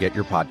wherever you get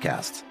your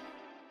podcasts.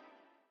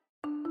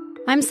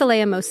 I'm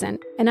Saleha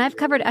Mohsin, and I've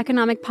covered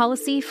economic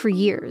policy for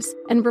years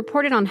and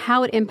reported on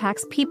how it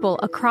impacts people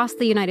across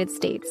the United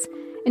States.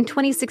 In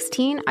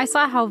 2016, I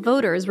saw how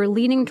voters were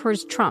leaning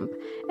towards Trump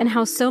and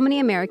how so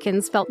many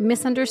Americans felt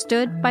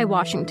misunderstood by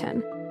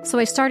Washington. So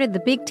I started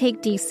The Big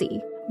Take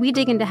DC. We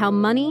dig into how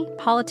money,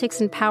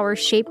 politics, and power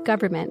shape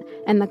government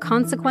and the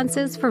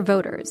consequences for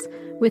voters.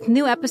 With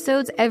new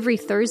episodes every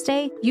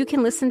Thursday, you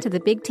can listen to The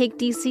Big Take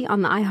DC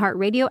on the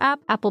iHeartRadio app,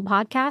 Apple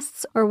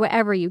Podcasts, or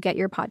wherever you get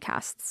your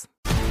podcasts.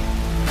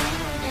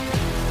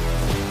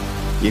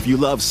 If you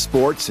love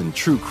sports and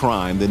true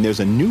crime, then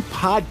there's a new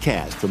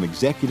podcast from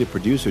executive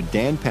producer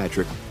Dan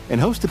Patrick and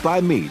hosted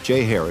by me,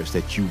 Jay Harris,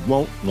 that you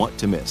won't want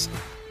to miss.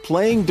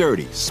 Playing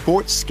Dirty: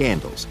 Sports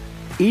Scandals.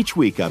 Each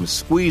week, I'm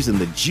squeezing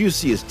the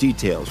juiciest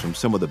details from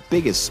some of the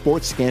biggest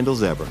sports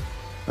scandals ever.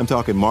 I'm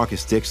talking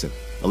Marcus Dixon,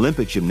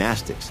 Olympic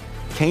gymnastics,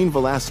 Cain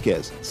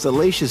Velasquez,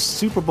 salacious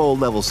Super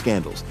Bowl-level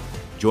scandals.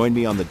 Join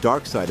me on the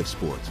dark side of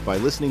sports by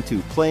listening to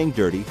Playing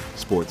Dirty: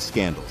 Sports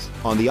Scandals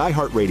on the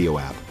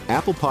iHeartRadio app,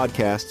 Apple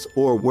Podcasts,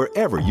 or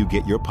wherever you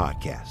get your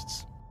podcasts.